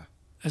 Yeah.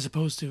 As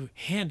opposed to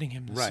handing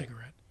him the Right.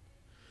 cigarette.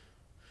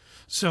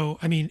 So,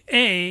 I mean,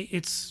 A,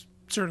 it's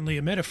certainly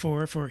a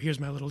metaphor for here's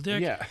my little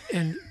dick. Yeah.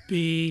 And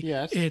B,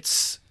 Yes.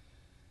 it's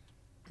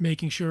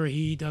making sure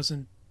he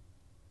doesn't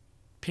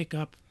pick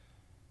up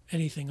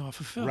anything off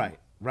of Phil.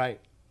 Right.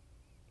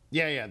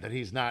 Yeah, that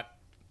he's not,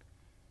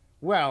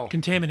 well...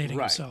 Contaminating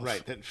right, himself.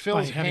 Right, that by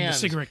Phil's having hands, the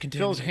cigarette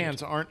contaminated. Phil's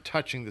hands aren't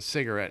touching the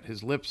cigarette,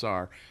 his lips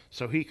are,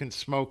 so he can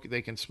smoke,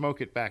 they can smoke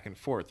it back and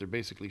forth. They're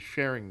basically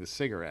sharing the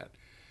cigarette.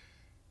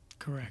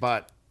 Correct.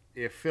 But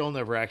if Phil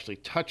never actually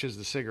touches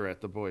the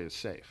cigarette, the boy is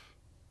safe.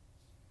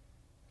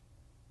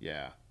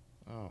 Yeah.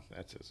 Oh,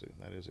 that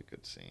is a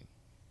good scene.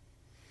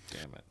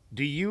 Damn it.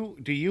 Do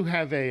you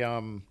have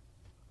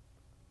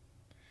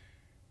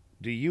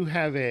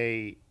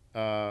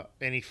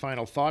any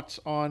final thoughts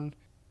on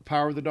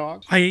Power of the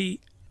Dogs? I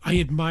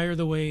admire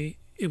the way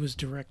it was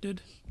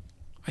directed.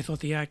 I thought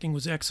the acting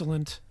was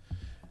excellent.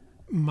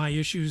 My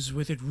issues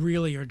with it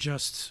really are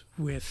just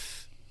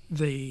with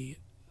the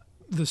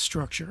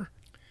structure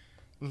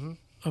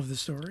of the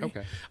story.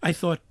 Okay. I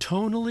thought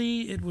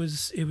tonally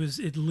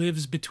it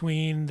lives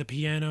between The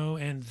Piano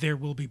and There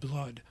Will Be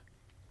Blood.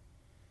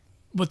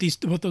 What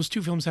those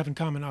two films have in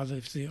common,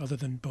 obviously, other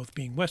than both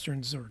being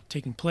westerns or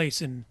taking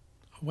place in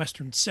a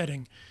western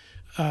setting,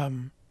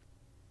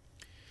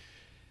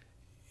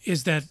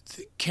 is that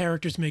the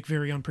characters make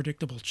very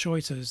unpredictable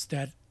choices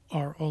that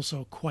are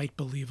also quite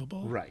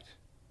believable. Right.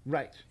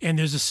 And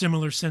there's a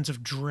similar sense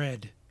of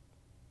dread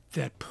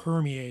that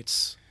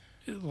permeates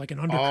like an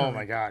undercurrent. Oh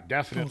my God,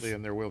 definitely, both-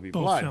 and There Will Be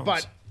both Blood. films.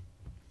 But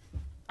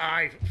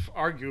I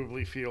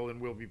arguably feel in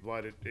Will Be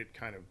Blood it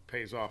kind of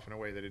pays off in a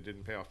way that it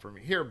didn't pay off for me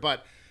here.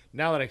 But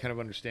now that I kind of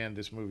understand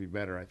this movie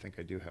better, I think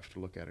I do have to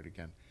look at it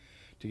again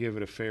to give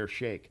it a fair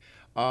shake.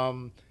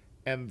 And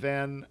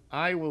then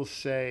I will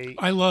say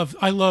I love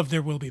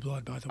There Will Be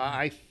Blood, by the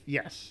way.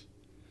 yes.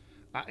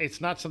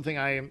 It's not something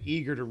I am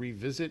eager to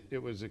revisit.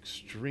 It was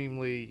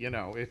extremely,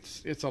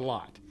 it's a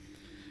lot.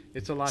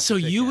 It's a lot. So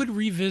to take you in. would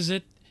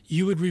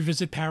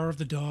revisit Power of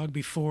the Dog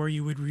before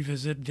you would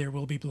revisit There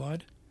Will Be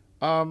Blood?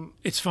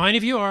 It's fine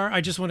if you are.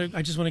 I just want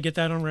to get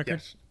that on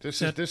record. Yes.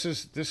 This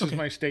is Okay.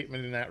 my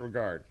statement in that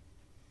regard.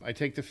 I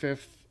take the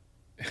fifth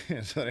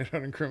so that I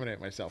don't incriminate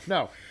myself.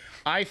 No,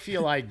 I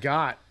feel I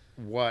got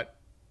what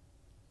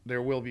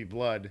There Will Be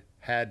Blood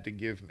had to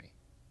give me.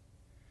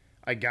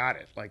 I got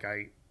it. Like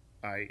I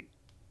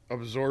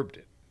absorbed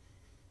it.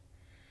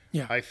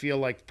 Yeah. I feel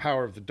like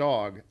Power of the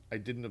Dog, I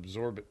didn't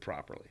absorb it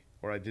properly,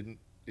 or it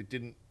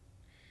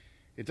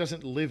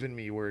doesn't live in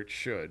me where it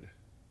should.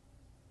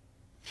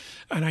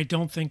 And I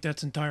don't think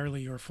that's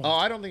entirely your fault. Oh,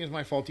 I don't think it's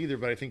my fault either,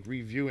 but I think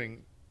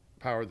reviewing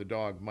Power of the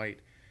Dog might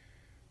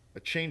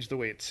change the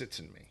way it sits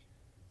in me.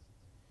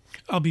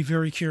 I'll be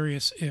very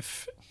curious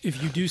if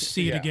you do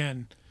see it Yeah.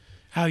 again,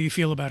 how you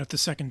feel about it the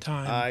second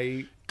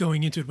time,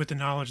 going into it with the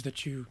knowledge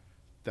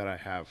that I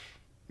have,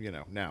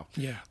 now.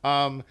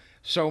 Yeah.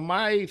 So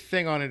my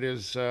thing on it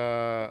is,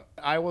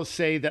 I will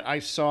say that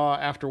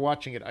after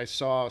watching it, I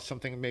saw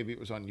something, maybe it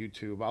was on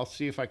YouTube. I'll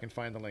see if I can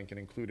find the link and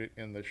include it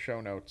in the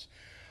show notes.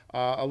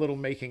 A little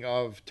making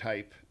of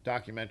type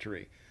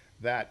documentary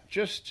that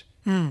just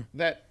gave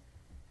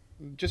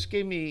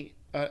me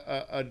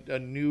a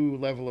new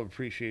level of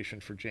appreciation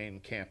for Jane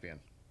Campion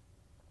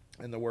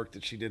and the work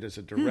that she did as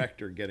a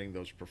director, getting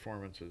those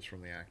performances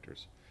from the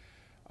actors.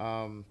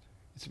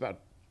 It's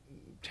about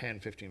 10,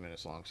 15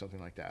 minutes long, something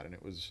like that. And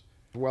it was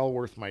well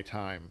worth my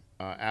time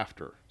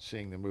after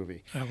seeing the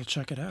movie. I will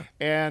check it out.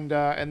 And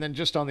then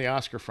just on the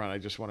Oscar front, I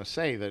just want to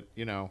say that,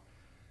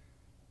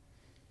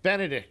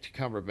 Benedict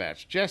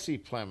Cumberbatch, Jesse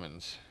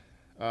Plemons,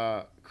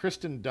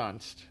 Kristen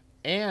Dunst,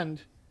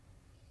 and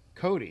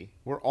Cody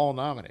were all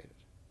nominated.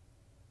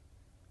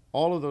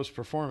 all of those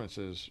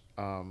performances.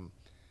 And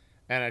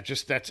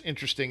that's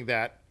interesting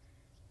that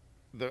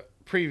the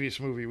previous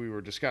movie we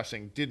were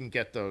discussing didn't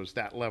get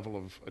that level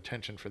of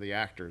attention for the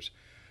actors.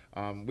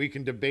 We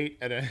can debate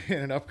in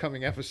an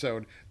upcoming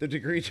episode the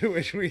degree to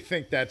which we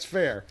think that's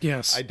fair.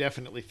 Yes. I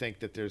definitely think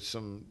that there's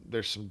some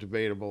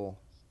debatable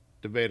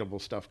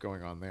stuff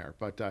going on there.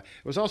 But it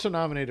was also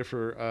nominated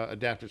for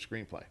adapted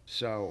screenplay.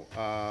 So,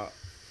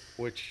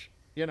 which,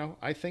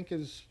 I think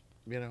is,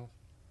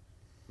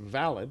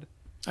 valid.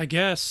 I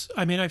guess.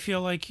 I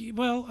feel like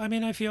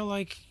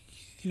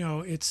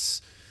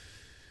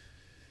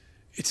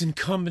it's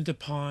incumbent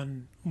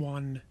upon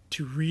one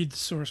to read the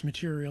source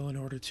material in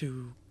order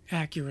to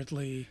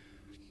accurately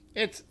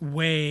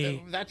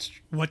weigh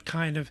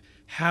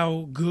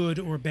how good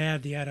or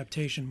bad the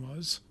adaptation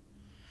was.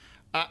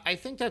 I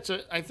think that's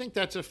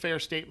a fair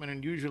statement,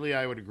 and usually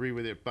I would agree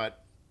with it,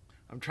 but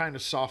I'm trying to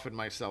soften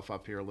myself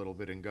up here a little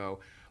bit and go,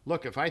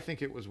 look, if I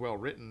think it was well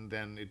written,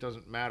 then it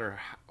doesn't matter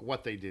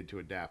what they did to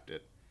adapt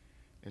it.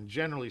 And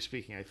generally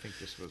speaking, I think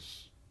this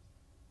was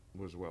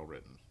well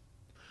written.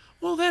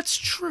 Well, that's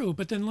true,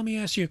 but then let me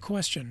ask you a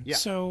question. Yeah.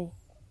 So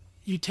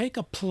you take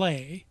a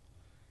play,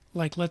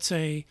 like, let's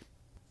say,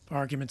 for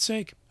argument's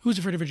sake, Who's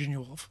Afraid of Virginia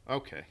Woolf?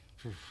 Okay.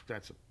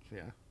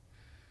 Yeah.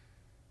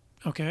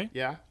 Okay.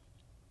 Yeah.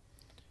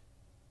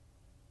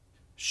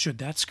 Should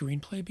that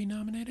screenplay be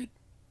nominated?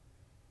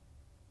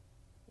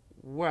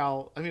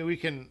 Well, we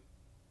can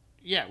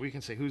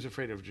say Who's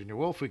Afraid of Virginia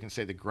Woolf. We can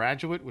say The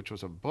Graduate, which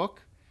was a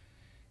book.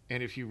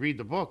 And if you read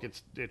the book,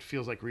 it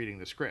feels like reading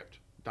the script.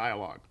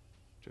 Dialogue.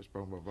 Just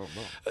boom, boom, boom,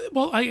 boom.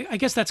 Well, I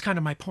guess that's kind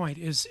of my point,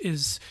 is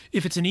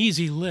if it's an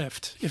easy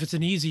lift, if it's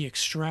an easy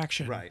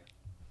extraction, right,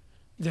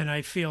 then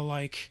I feel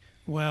like,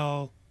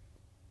 well,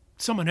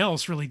 someone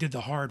else really did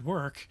the hard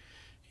work.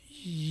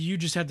 You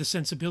just had the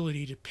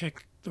sensibility to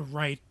pick the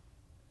right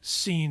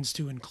scenes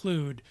to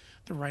include,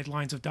 the right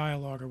lines of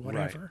dialogue or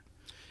whatever. Right.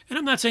 And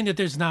I'm not saying that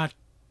there's not,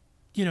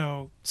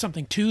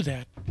 something to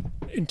that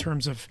in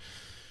terms of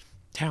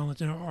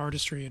talent and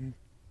artistry and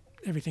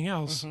everything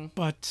else. Mm-hmm.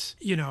 But,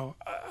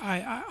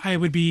 I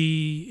would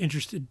be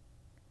interested,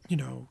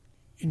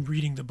 in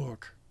reading the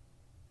book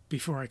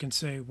before I can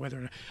say whether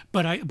or not.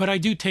 But I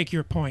do take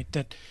your point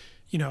that,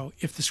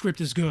 if the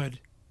script is good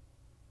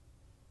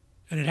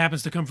and it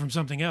happens to come from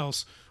something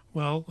else,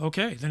 well,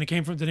 okay, then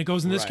it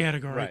goes in this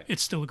category. Right.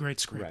 It's still a great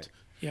script. Right.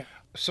 Yeah.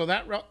 So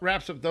that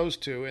wraps up those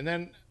two. And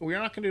then we're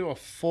not going to do a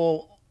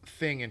full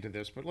thing into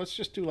this, but let's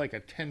just do like a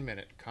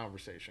 10-minute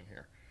conversation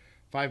here.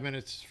 5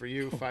 minutes for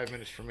you, 5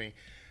 minutes for me,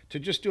 to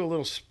just do a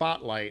little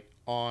spotlight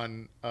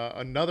on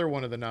another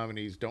one of the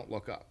nominees, Don't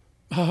Look Up.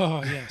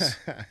 Oh, yes.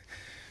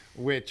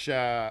 which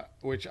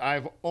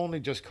I've only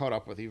just caught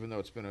up with, even though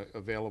it's been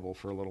available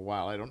for a little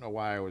while. I don't know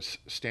why I was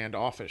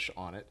standoffish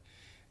on it.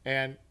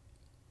 And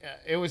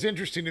it was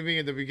interesting to me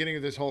in the beginning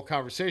of this whole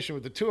conversation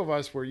with the two of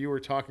us, where you were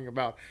talking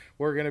about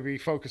we're going to be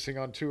focusing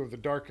on two of the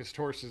darkest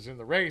horses in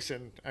the race.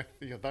 And I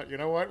thought, you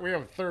know what? We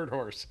have a third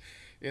horse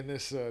in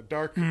this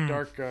dark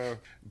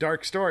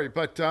story.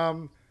 But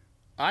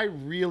I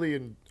really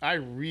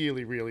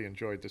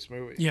enjoyed this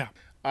movie. Yeah.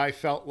 I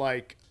felt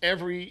like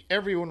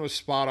everyone was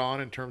spot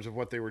on in terms of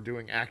what they were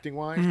doing acting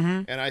wise.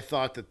 Mm-hmm. And I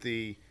thought that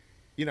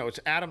it's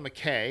Adam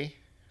McKay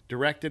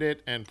directed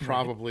it, and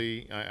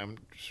probably, I'm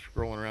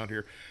scrolling around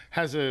here,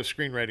 has a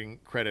screenwriting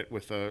credit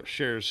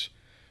shares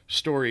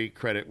story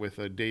credit with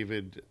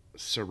David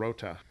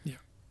Sirota. Yeah.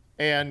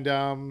 And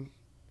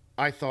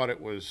I thought it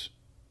was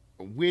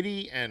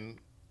witty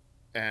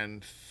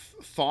and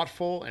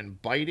thoughtful and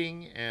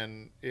biting,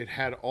 and it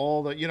had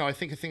all the, I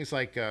think of things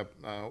like,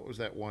 what was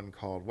that one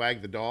called?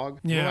 Wag the Dog?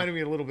 Yeah. It reminded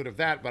me a little bit of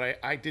that, but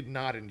I did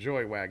not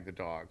enjoy Wag the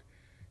Dog.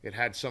 It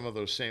had some of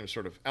those same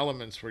sort of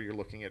elements where you're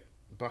looking at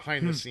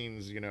behind the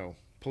scenes,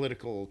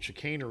 political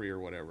chicanery or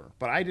whatever.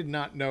 But I did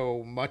not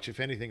know much, if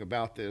anything,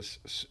 about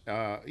this.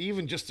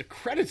 Even just the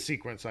credit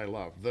sequence I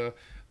love. The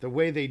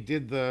way they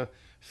did the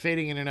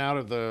fading in and out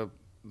of the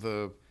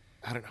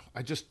I don't know.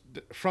 I just,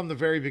 from the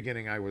very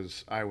beginning, I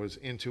was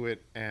into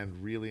it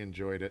and really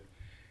enjoyed it.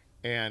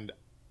 And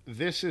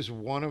this is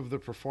one of the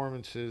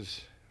performances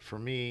for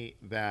me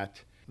that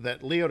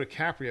Leo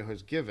DiCaprio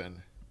has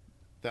given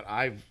that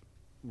I've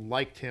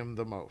liked him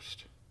the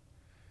most.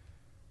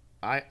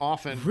 I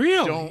often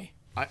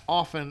I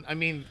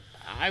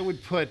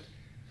would put,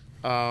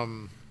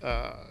 the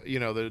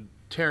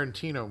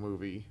Tarantino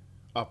movie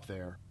up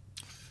there.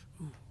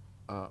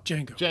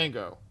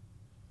 Django.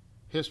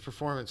 His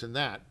performance in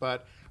that.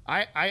 But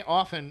I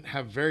often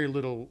have very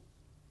little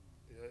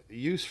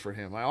use for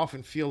him. I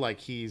often feel like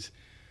he's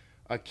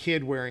a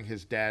kid wearing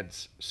his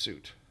dad's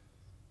suit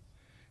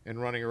and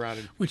running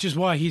around. Which is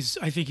why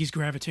I think he's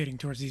gravitating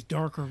towards these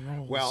darker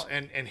roles. Well,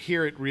 and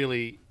here it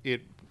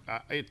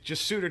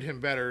just suited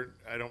him better.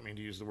 I don't mean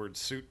to use the word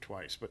suit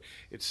twice, but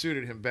it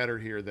suited him better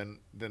here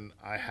than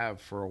I have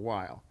for a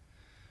while.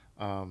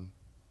 And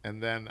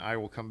then I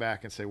will come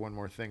back and say one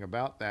more thing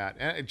about that.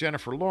 And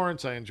Jennifer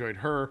Lawrence, I enjoyed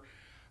her.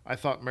 I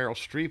thought Meryl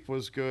Streep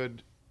was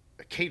good.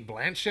 Cate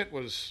Blanchett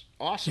was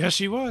awesome. Yes,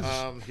 she was.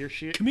 Here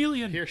she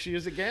Chameleon. Here she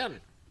is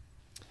again.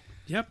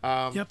 Yep.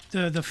 Yep.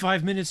 The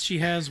 5 minutes she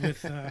has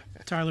with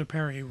Tyler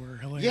Perry were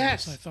hilarious.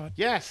 Yes, I thought.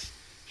 Yes,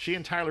 she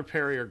and Tyler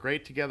Perry are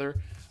great together.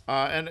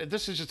 And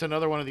this is just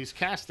another one of these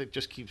casts that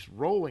just keeps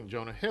rolling.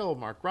 Jonah Hill,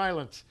 Mark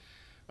Rylance,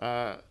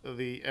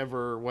 the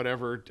ever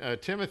whatever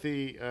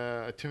Timothy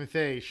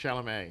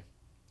Chalamet,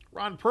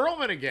 Ron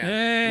Perlman again.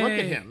 Hey. Look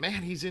at him,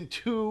 man. He's in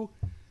 2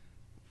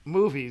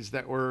 movies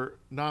that were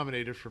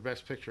nominated for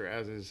Best Picture,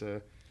 as is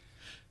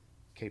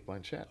Cate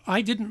Blanchett.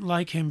 I didn't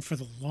like him for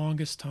the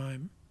longest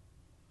time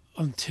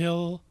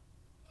until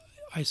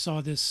I saw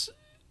this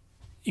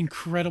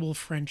incredible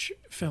French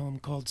film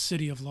called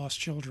City of Lost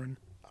Children.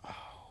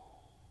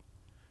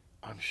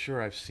 I'm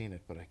sure I've seen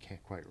it, but I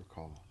can't quite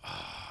recall.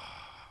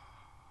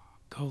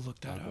 Go look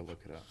that I'll up. go look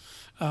it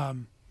up.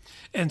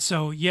 And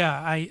so, yeah,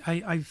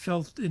 I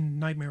felt in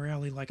Nightmare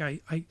Alley like I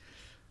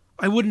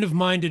wouldn't have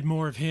minded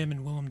more of him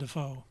and Willem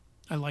Dafoe.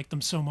 I liked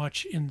them so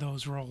much in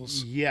those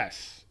roles.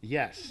 Yes.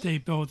 They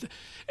both,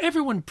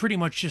 everyone pretty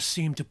much just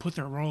seemed to put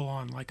their role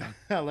on like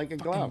a Like a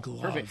glove.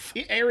 glove.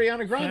 Perfect.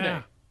 Ariana Grande.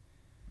 Yeah.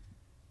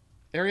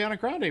 Ariana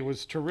Grande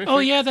was terrific. Oh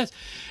yeah,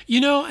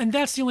 and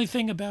that's the only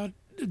thing about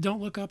Don't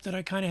Look Up that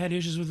I kind of had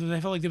issues with. I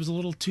felt like there was a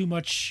little too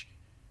much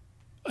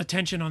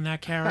attention on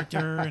that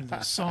character and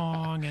the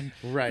song, and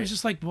Right. it was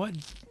just like, what?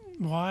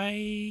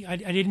 Why? I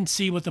didn't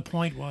see what the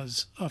point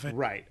was of it.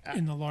 Right.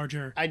 In the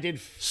larger. I did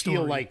feel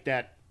story. like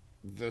that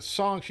the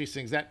song she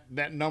sings,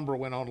 that number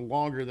went on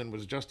longer than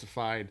was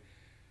justified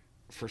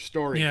for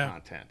story Yeah.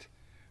 content.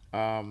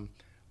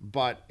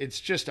 But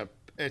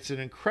it's an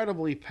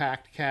incredibly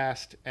packed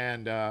cast,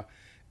 and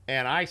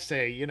I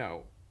say,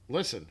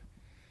 listen,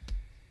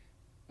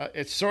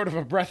 it's sort of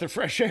a breath of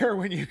fresh air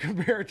when you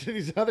compare it to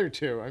these other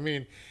 2. I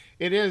mean,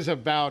 it is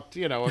about,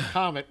 a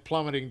comet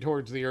plummeting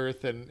towards the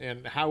Earth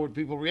and how would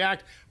people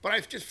react. But I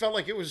just felt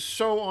like it was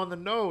so on the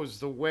nose,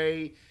 the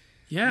way,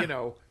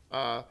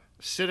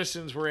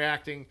 citizens were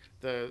reacting,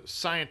 the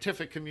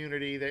scientific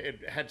community.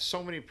 It had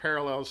so many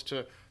parallels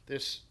to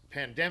this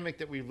pandemic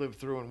that we've lived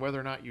through, and whether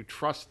or not you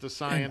trust the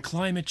science. And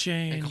climate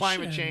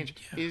change.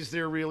 Yeah. Is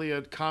there really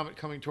a comet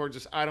coming towards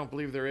us? I don't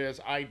believe there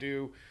is. I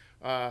do.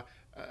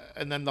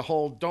 And then the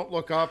whole "don't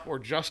look up" or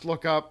 "just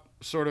look up"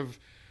 sort of,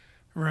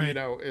 Right.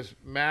 is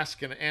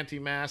mask and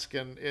anti-mask,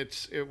 and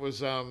it was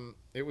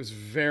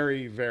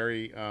very,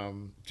 very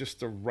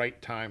just the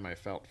right time, I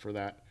felt, for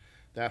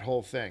that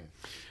whole thing.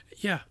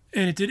 Yeah,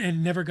 and it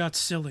never got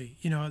silly.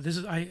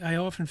 I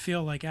often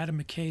feel like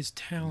Adam McKay's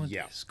talent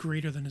Yeah. is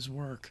greater than his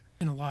work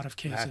in a lot of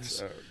That's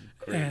cases. a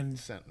great And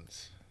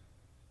sentence.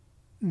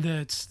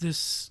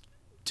 This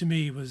to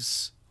me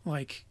was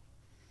like,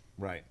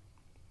 Right.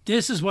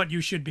 this is what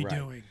you should be Right.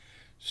 doing,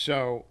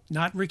 So,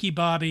 not Ricky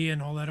Bobby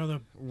and all that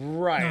other.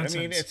 right. Nonsense. I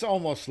mean, it's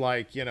almost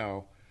like,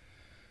 a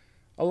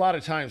lot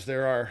of times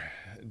there are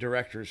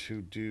directors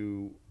who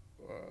do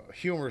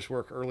humorous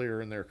work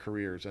earlier in their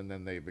careers, and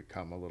then they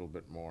become a little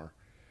bit more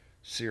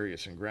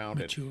serious and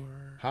grounded.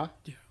 Mature. Huh?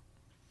 Yeah.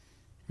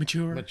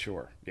 Mature.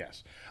 Mature,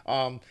 yes.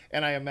 And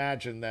I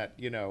imagine that,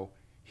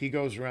 he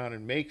goes around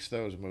and makes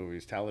those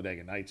movies.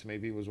 Talladega Nights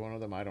maybe was one of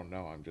them. I don't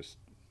know. I'm just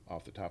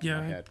off the top Yeah,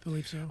 of my head. I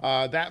believe so.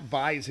 That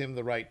buys him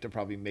the right to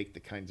probably make the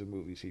kinds of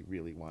movies he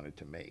really wanted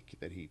to make,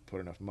 that he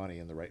put enough money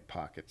in the right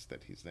pockets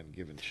that he's then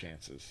given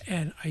chances.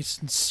 And I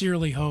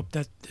sincerely hope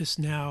that this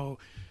now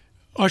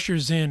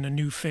ushers in a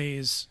new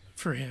phase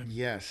for him.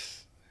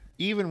 Yes.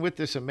 Even with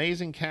this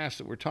amazing cast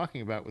that we're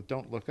talking about with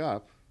Don't Look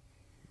Up,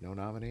 no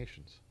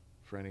nominations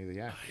for any of the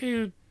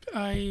actors.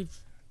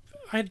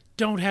 I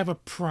don't have a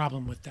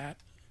problem with that.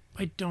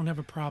 I don't have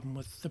a problem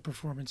with the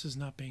performances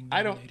not being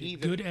I nominated. don't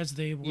even, Good as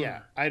they were.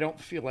 Yeah, I don't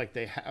feel like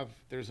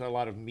there's a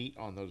lot of meat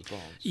on those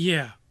bones.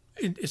 Yeah,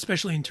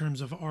 especially in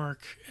terms of arc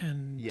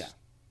and Yeah,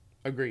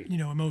 agreed.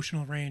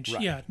 emotional range.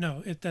 Right. Yeah,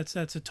 no, that's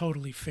a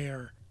totally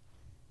fair.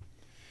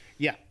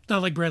 Yeah.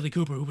 Not like Bradley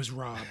Cooper, who was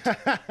robbed.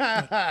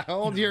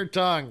 Hold your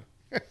tongue.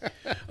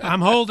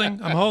 I'm holding.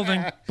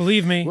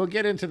 Believe me. We'll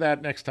get into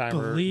that next time.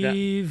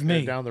 Believe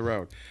me. Down the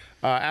road.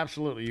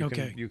 Absolutely.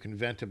 Okay. You can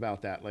vent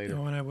about that later.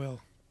 No, and I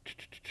will.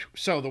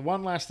 So the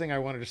one last thing I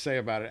wanted to say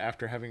about it,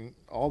 after having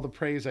all the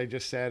praise I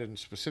just said, and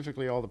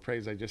specifically all the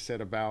praise I just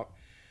said about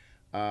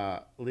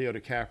Leo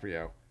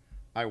DiCaprio,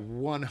 I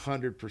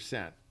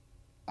 100%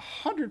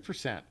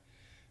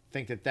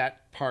 think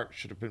that part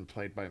should have been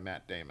played by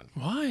Matt Damon.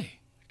 Why?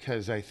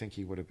 Because I think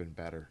he would have been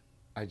better.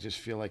 I just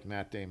feel like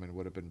Matt Damon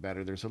would have been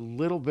better. There's a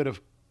little bit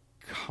of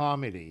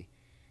comedy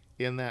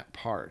in that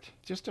part.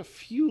 Just a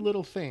few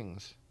little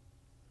things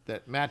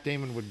that Matt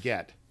Damon would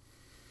get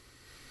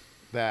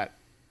that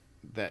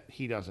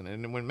he doesn't.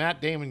 And when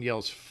Matt Damon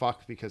yells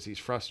fuck because he's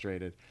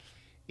frustrated,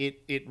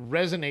 it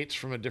resonates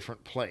from a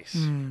different place.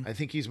 I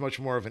think he's much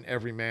more of an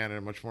everyman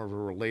and much more of a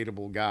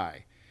relatable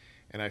guy.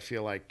 And I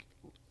feel like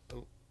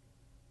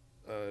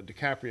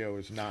DiCaprio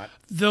is not.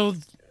 Though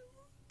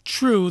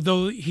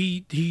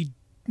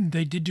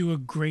they did do a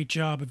great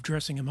job of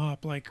dressing him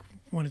up like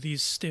one of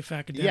these stiff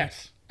academic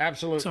Yes,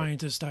 absolutely.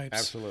 scientist types.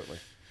 Absolutely.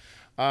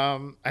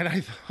 And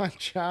I thought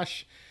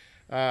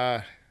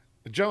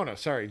Jonah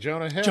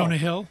Hill. Jonah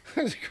Hill.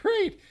 was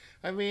great.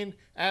 I mean,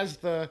 as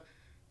the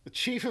the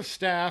chief of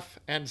staff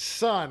and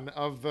son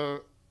of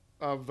the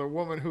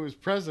woman who is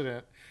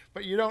president,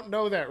 but you don't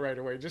know that right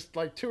away. Just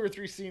like 2 or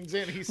 3 scenes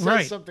in, he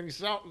says something. He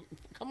says, "Oh,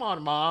 come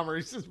on, Mom," or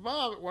he says,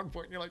 "Mom," at one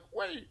point, and you're like,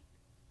 wait.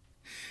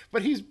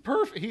 But he's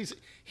perfect.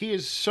 He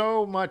is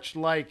so much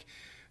like,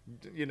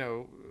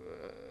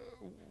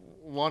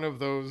 one of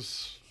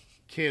those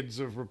kids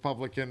of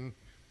Republican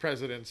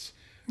presidents.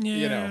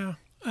 Yeah,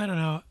 I don't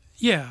know.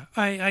 Yeah,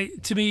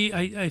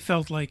 I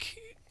felt like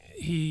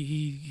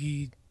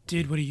he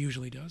did what he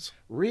usually does.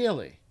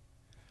 Really?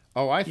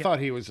 Oh, I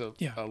thought he was a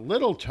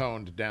little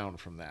toned down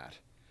from that.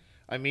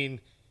 I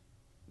mean,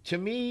 to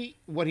me,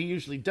 what he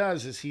usually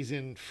does is he's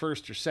in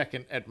first or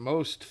second, at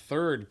most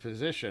third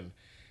position,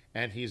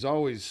 and he's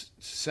always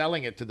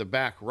selling it to the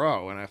back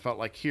row. And I felt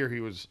like here he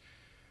was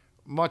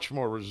much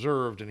more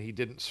reserved, and he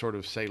didn't sort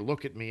of say,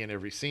 "Look at me," in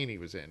every scene he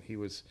was in. He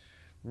was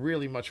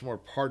really much more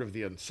part of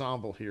the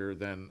ensemble here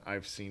than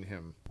I've seen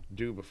him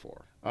do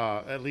before,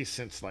 at least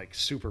since like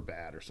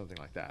Superbad or something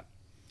like that.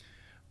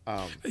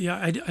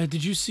 I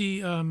did you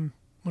see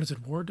what is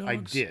it, War Dogs?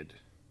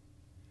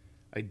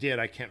 I did.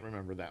 I can't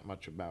remember that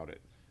much about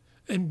it.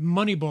 And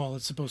Moneyball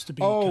is supposed to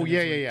be. Oh,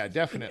 yeah,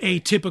 definitely. A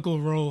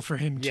typical role for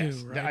him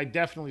yes, too, right? I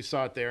definitely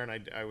saw it there,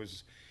 and I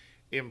was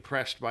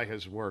impressed by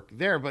his work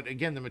there. But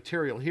again, the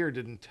material here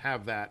didn't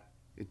have that.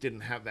 It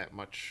didn't have that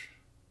much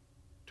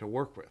to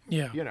work with.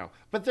 Yeah.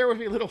 But there would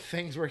be little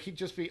things where he'd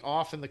just be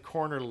off in the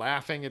corner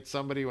laughing at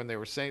somebody when they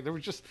were saying. There were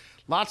just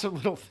lots of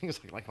little things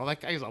like, well, that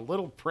guy's a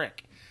little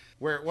prick.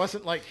 Where it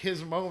wasn't like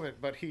his moment,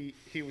 but he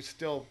was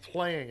still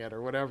playing it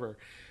or whatever.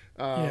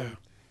 Oh,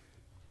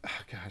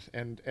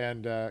 God,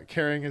 and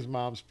carrying his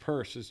mom's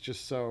purse is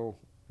just so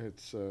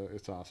it's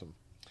awesome.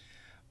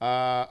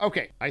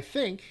 Okay, I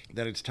think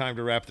that it's time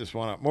to wrap this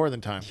one up. More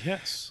than time.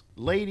 Yes,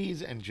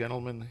 ladies and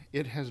gentlemen,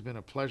 it has been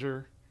a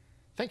pleasure.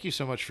 Thank you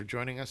so much for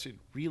joining us. It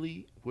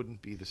really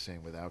wouldn't be the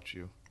same without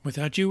you.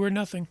 Without you, we're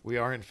nothing. We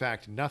are, in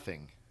fact,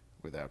 nothing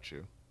without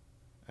you,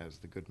 as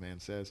the good man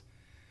says.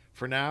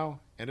 For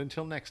now, and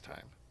until next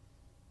time,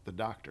 the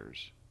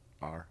doctors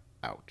are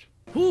out.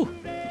 Whew.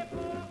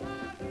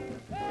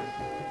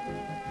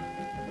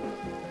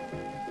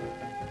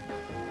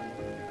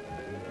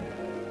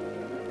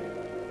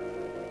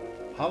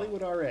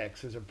 Hollywood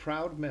RX is a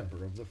proud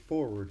member of the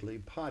Forwardly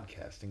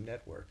Podcasting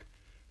Network.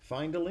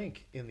 Find a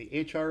link in the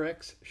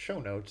HRX show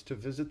notes to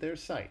visit their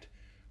site,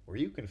 where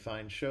you can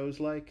find shows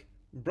like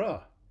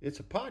Bruh, It's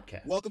a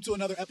Podcast. Welcome to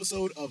another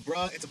episode of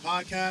Bruh, It's a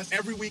Podcast.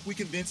 Every week we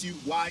convince you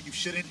why you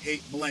shouldn't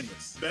hate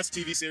millennials. Best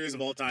TV series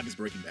of all time is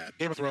Breaking Bad.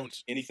 Game of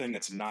Thrones. Anything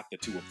that's not the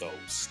two of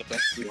those. The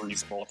best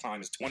series of all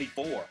time is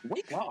 24.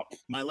 Wake up.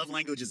 My love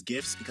language is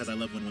gifts because I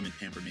love when women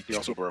pamper me. He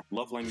also broke.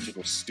 Love languages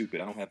are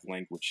stupid. I don't have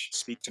language.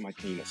 Speak to my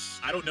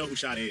penis. I don't know who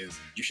Sade is.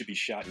 You should be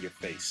shot in your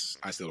face.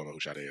 I still don't know who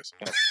Sade is.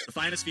 The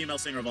finest female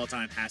singer of all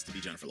time has to be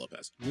Jennifer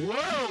Lopez.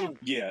 Whoa!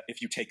 Yeah,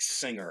 if you take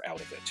singer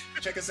out of it.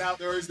 Check us out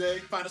Thursday.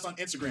 Find us on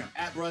Instagram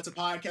at Bruh, It's a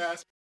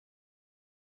Podcast.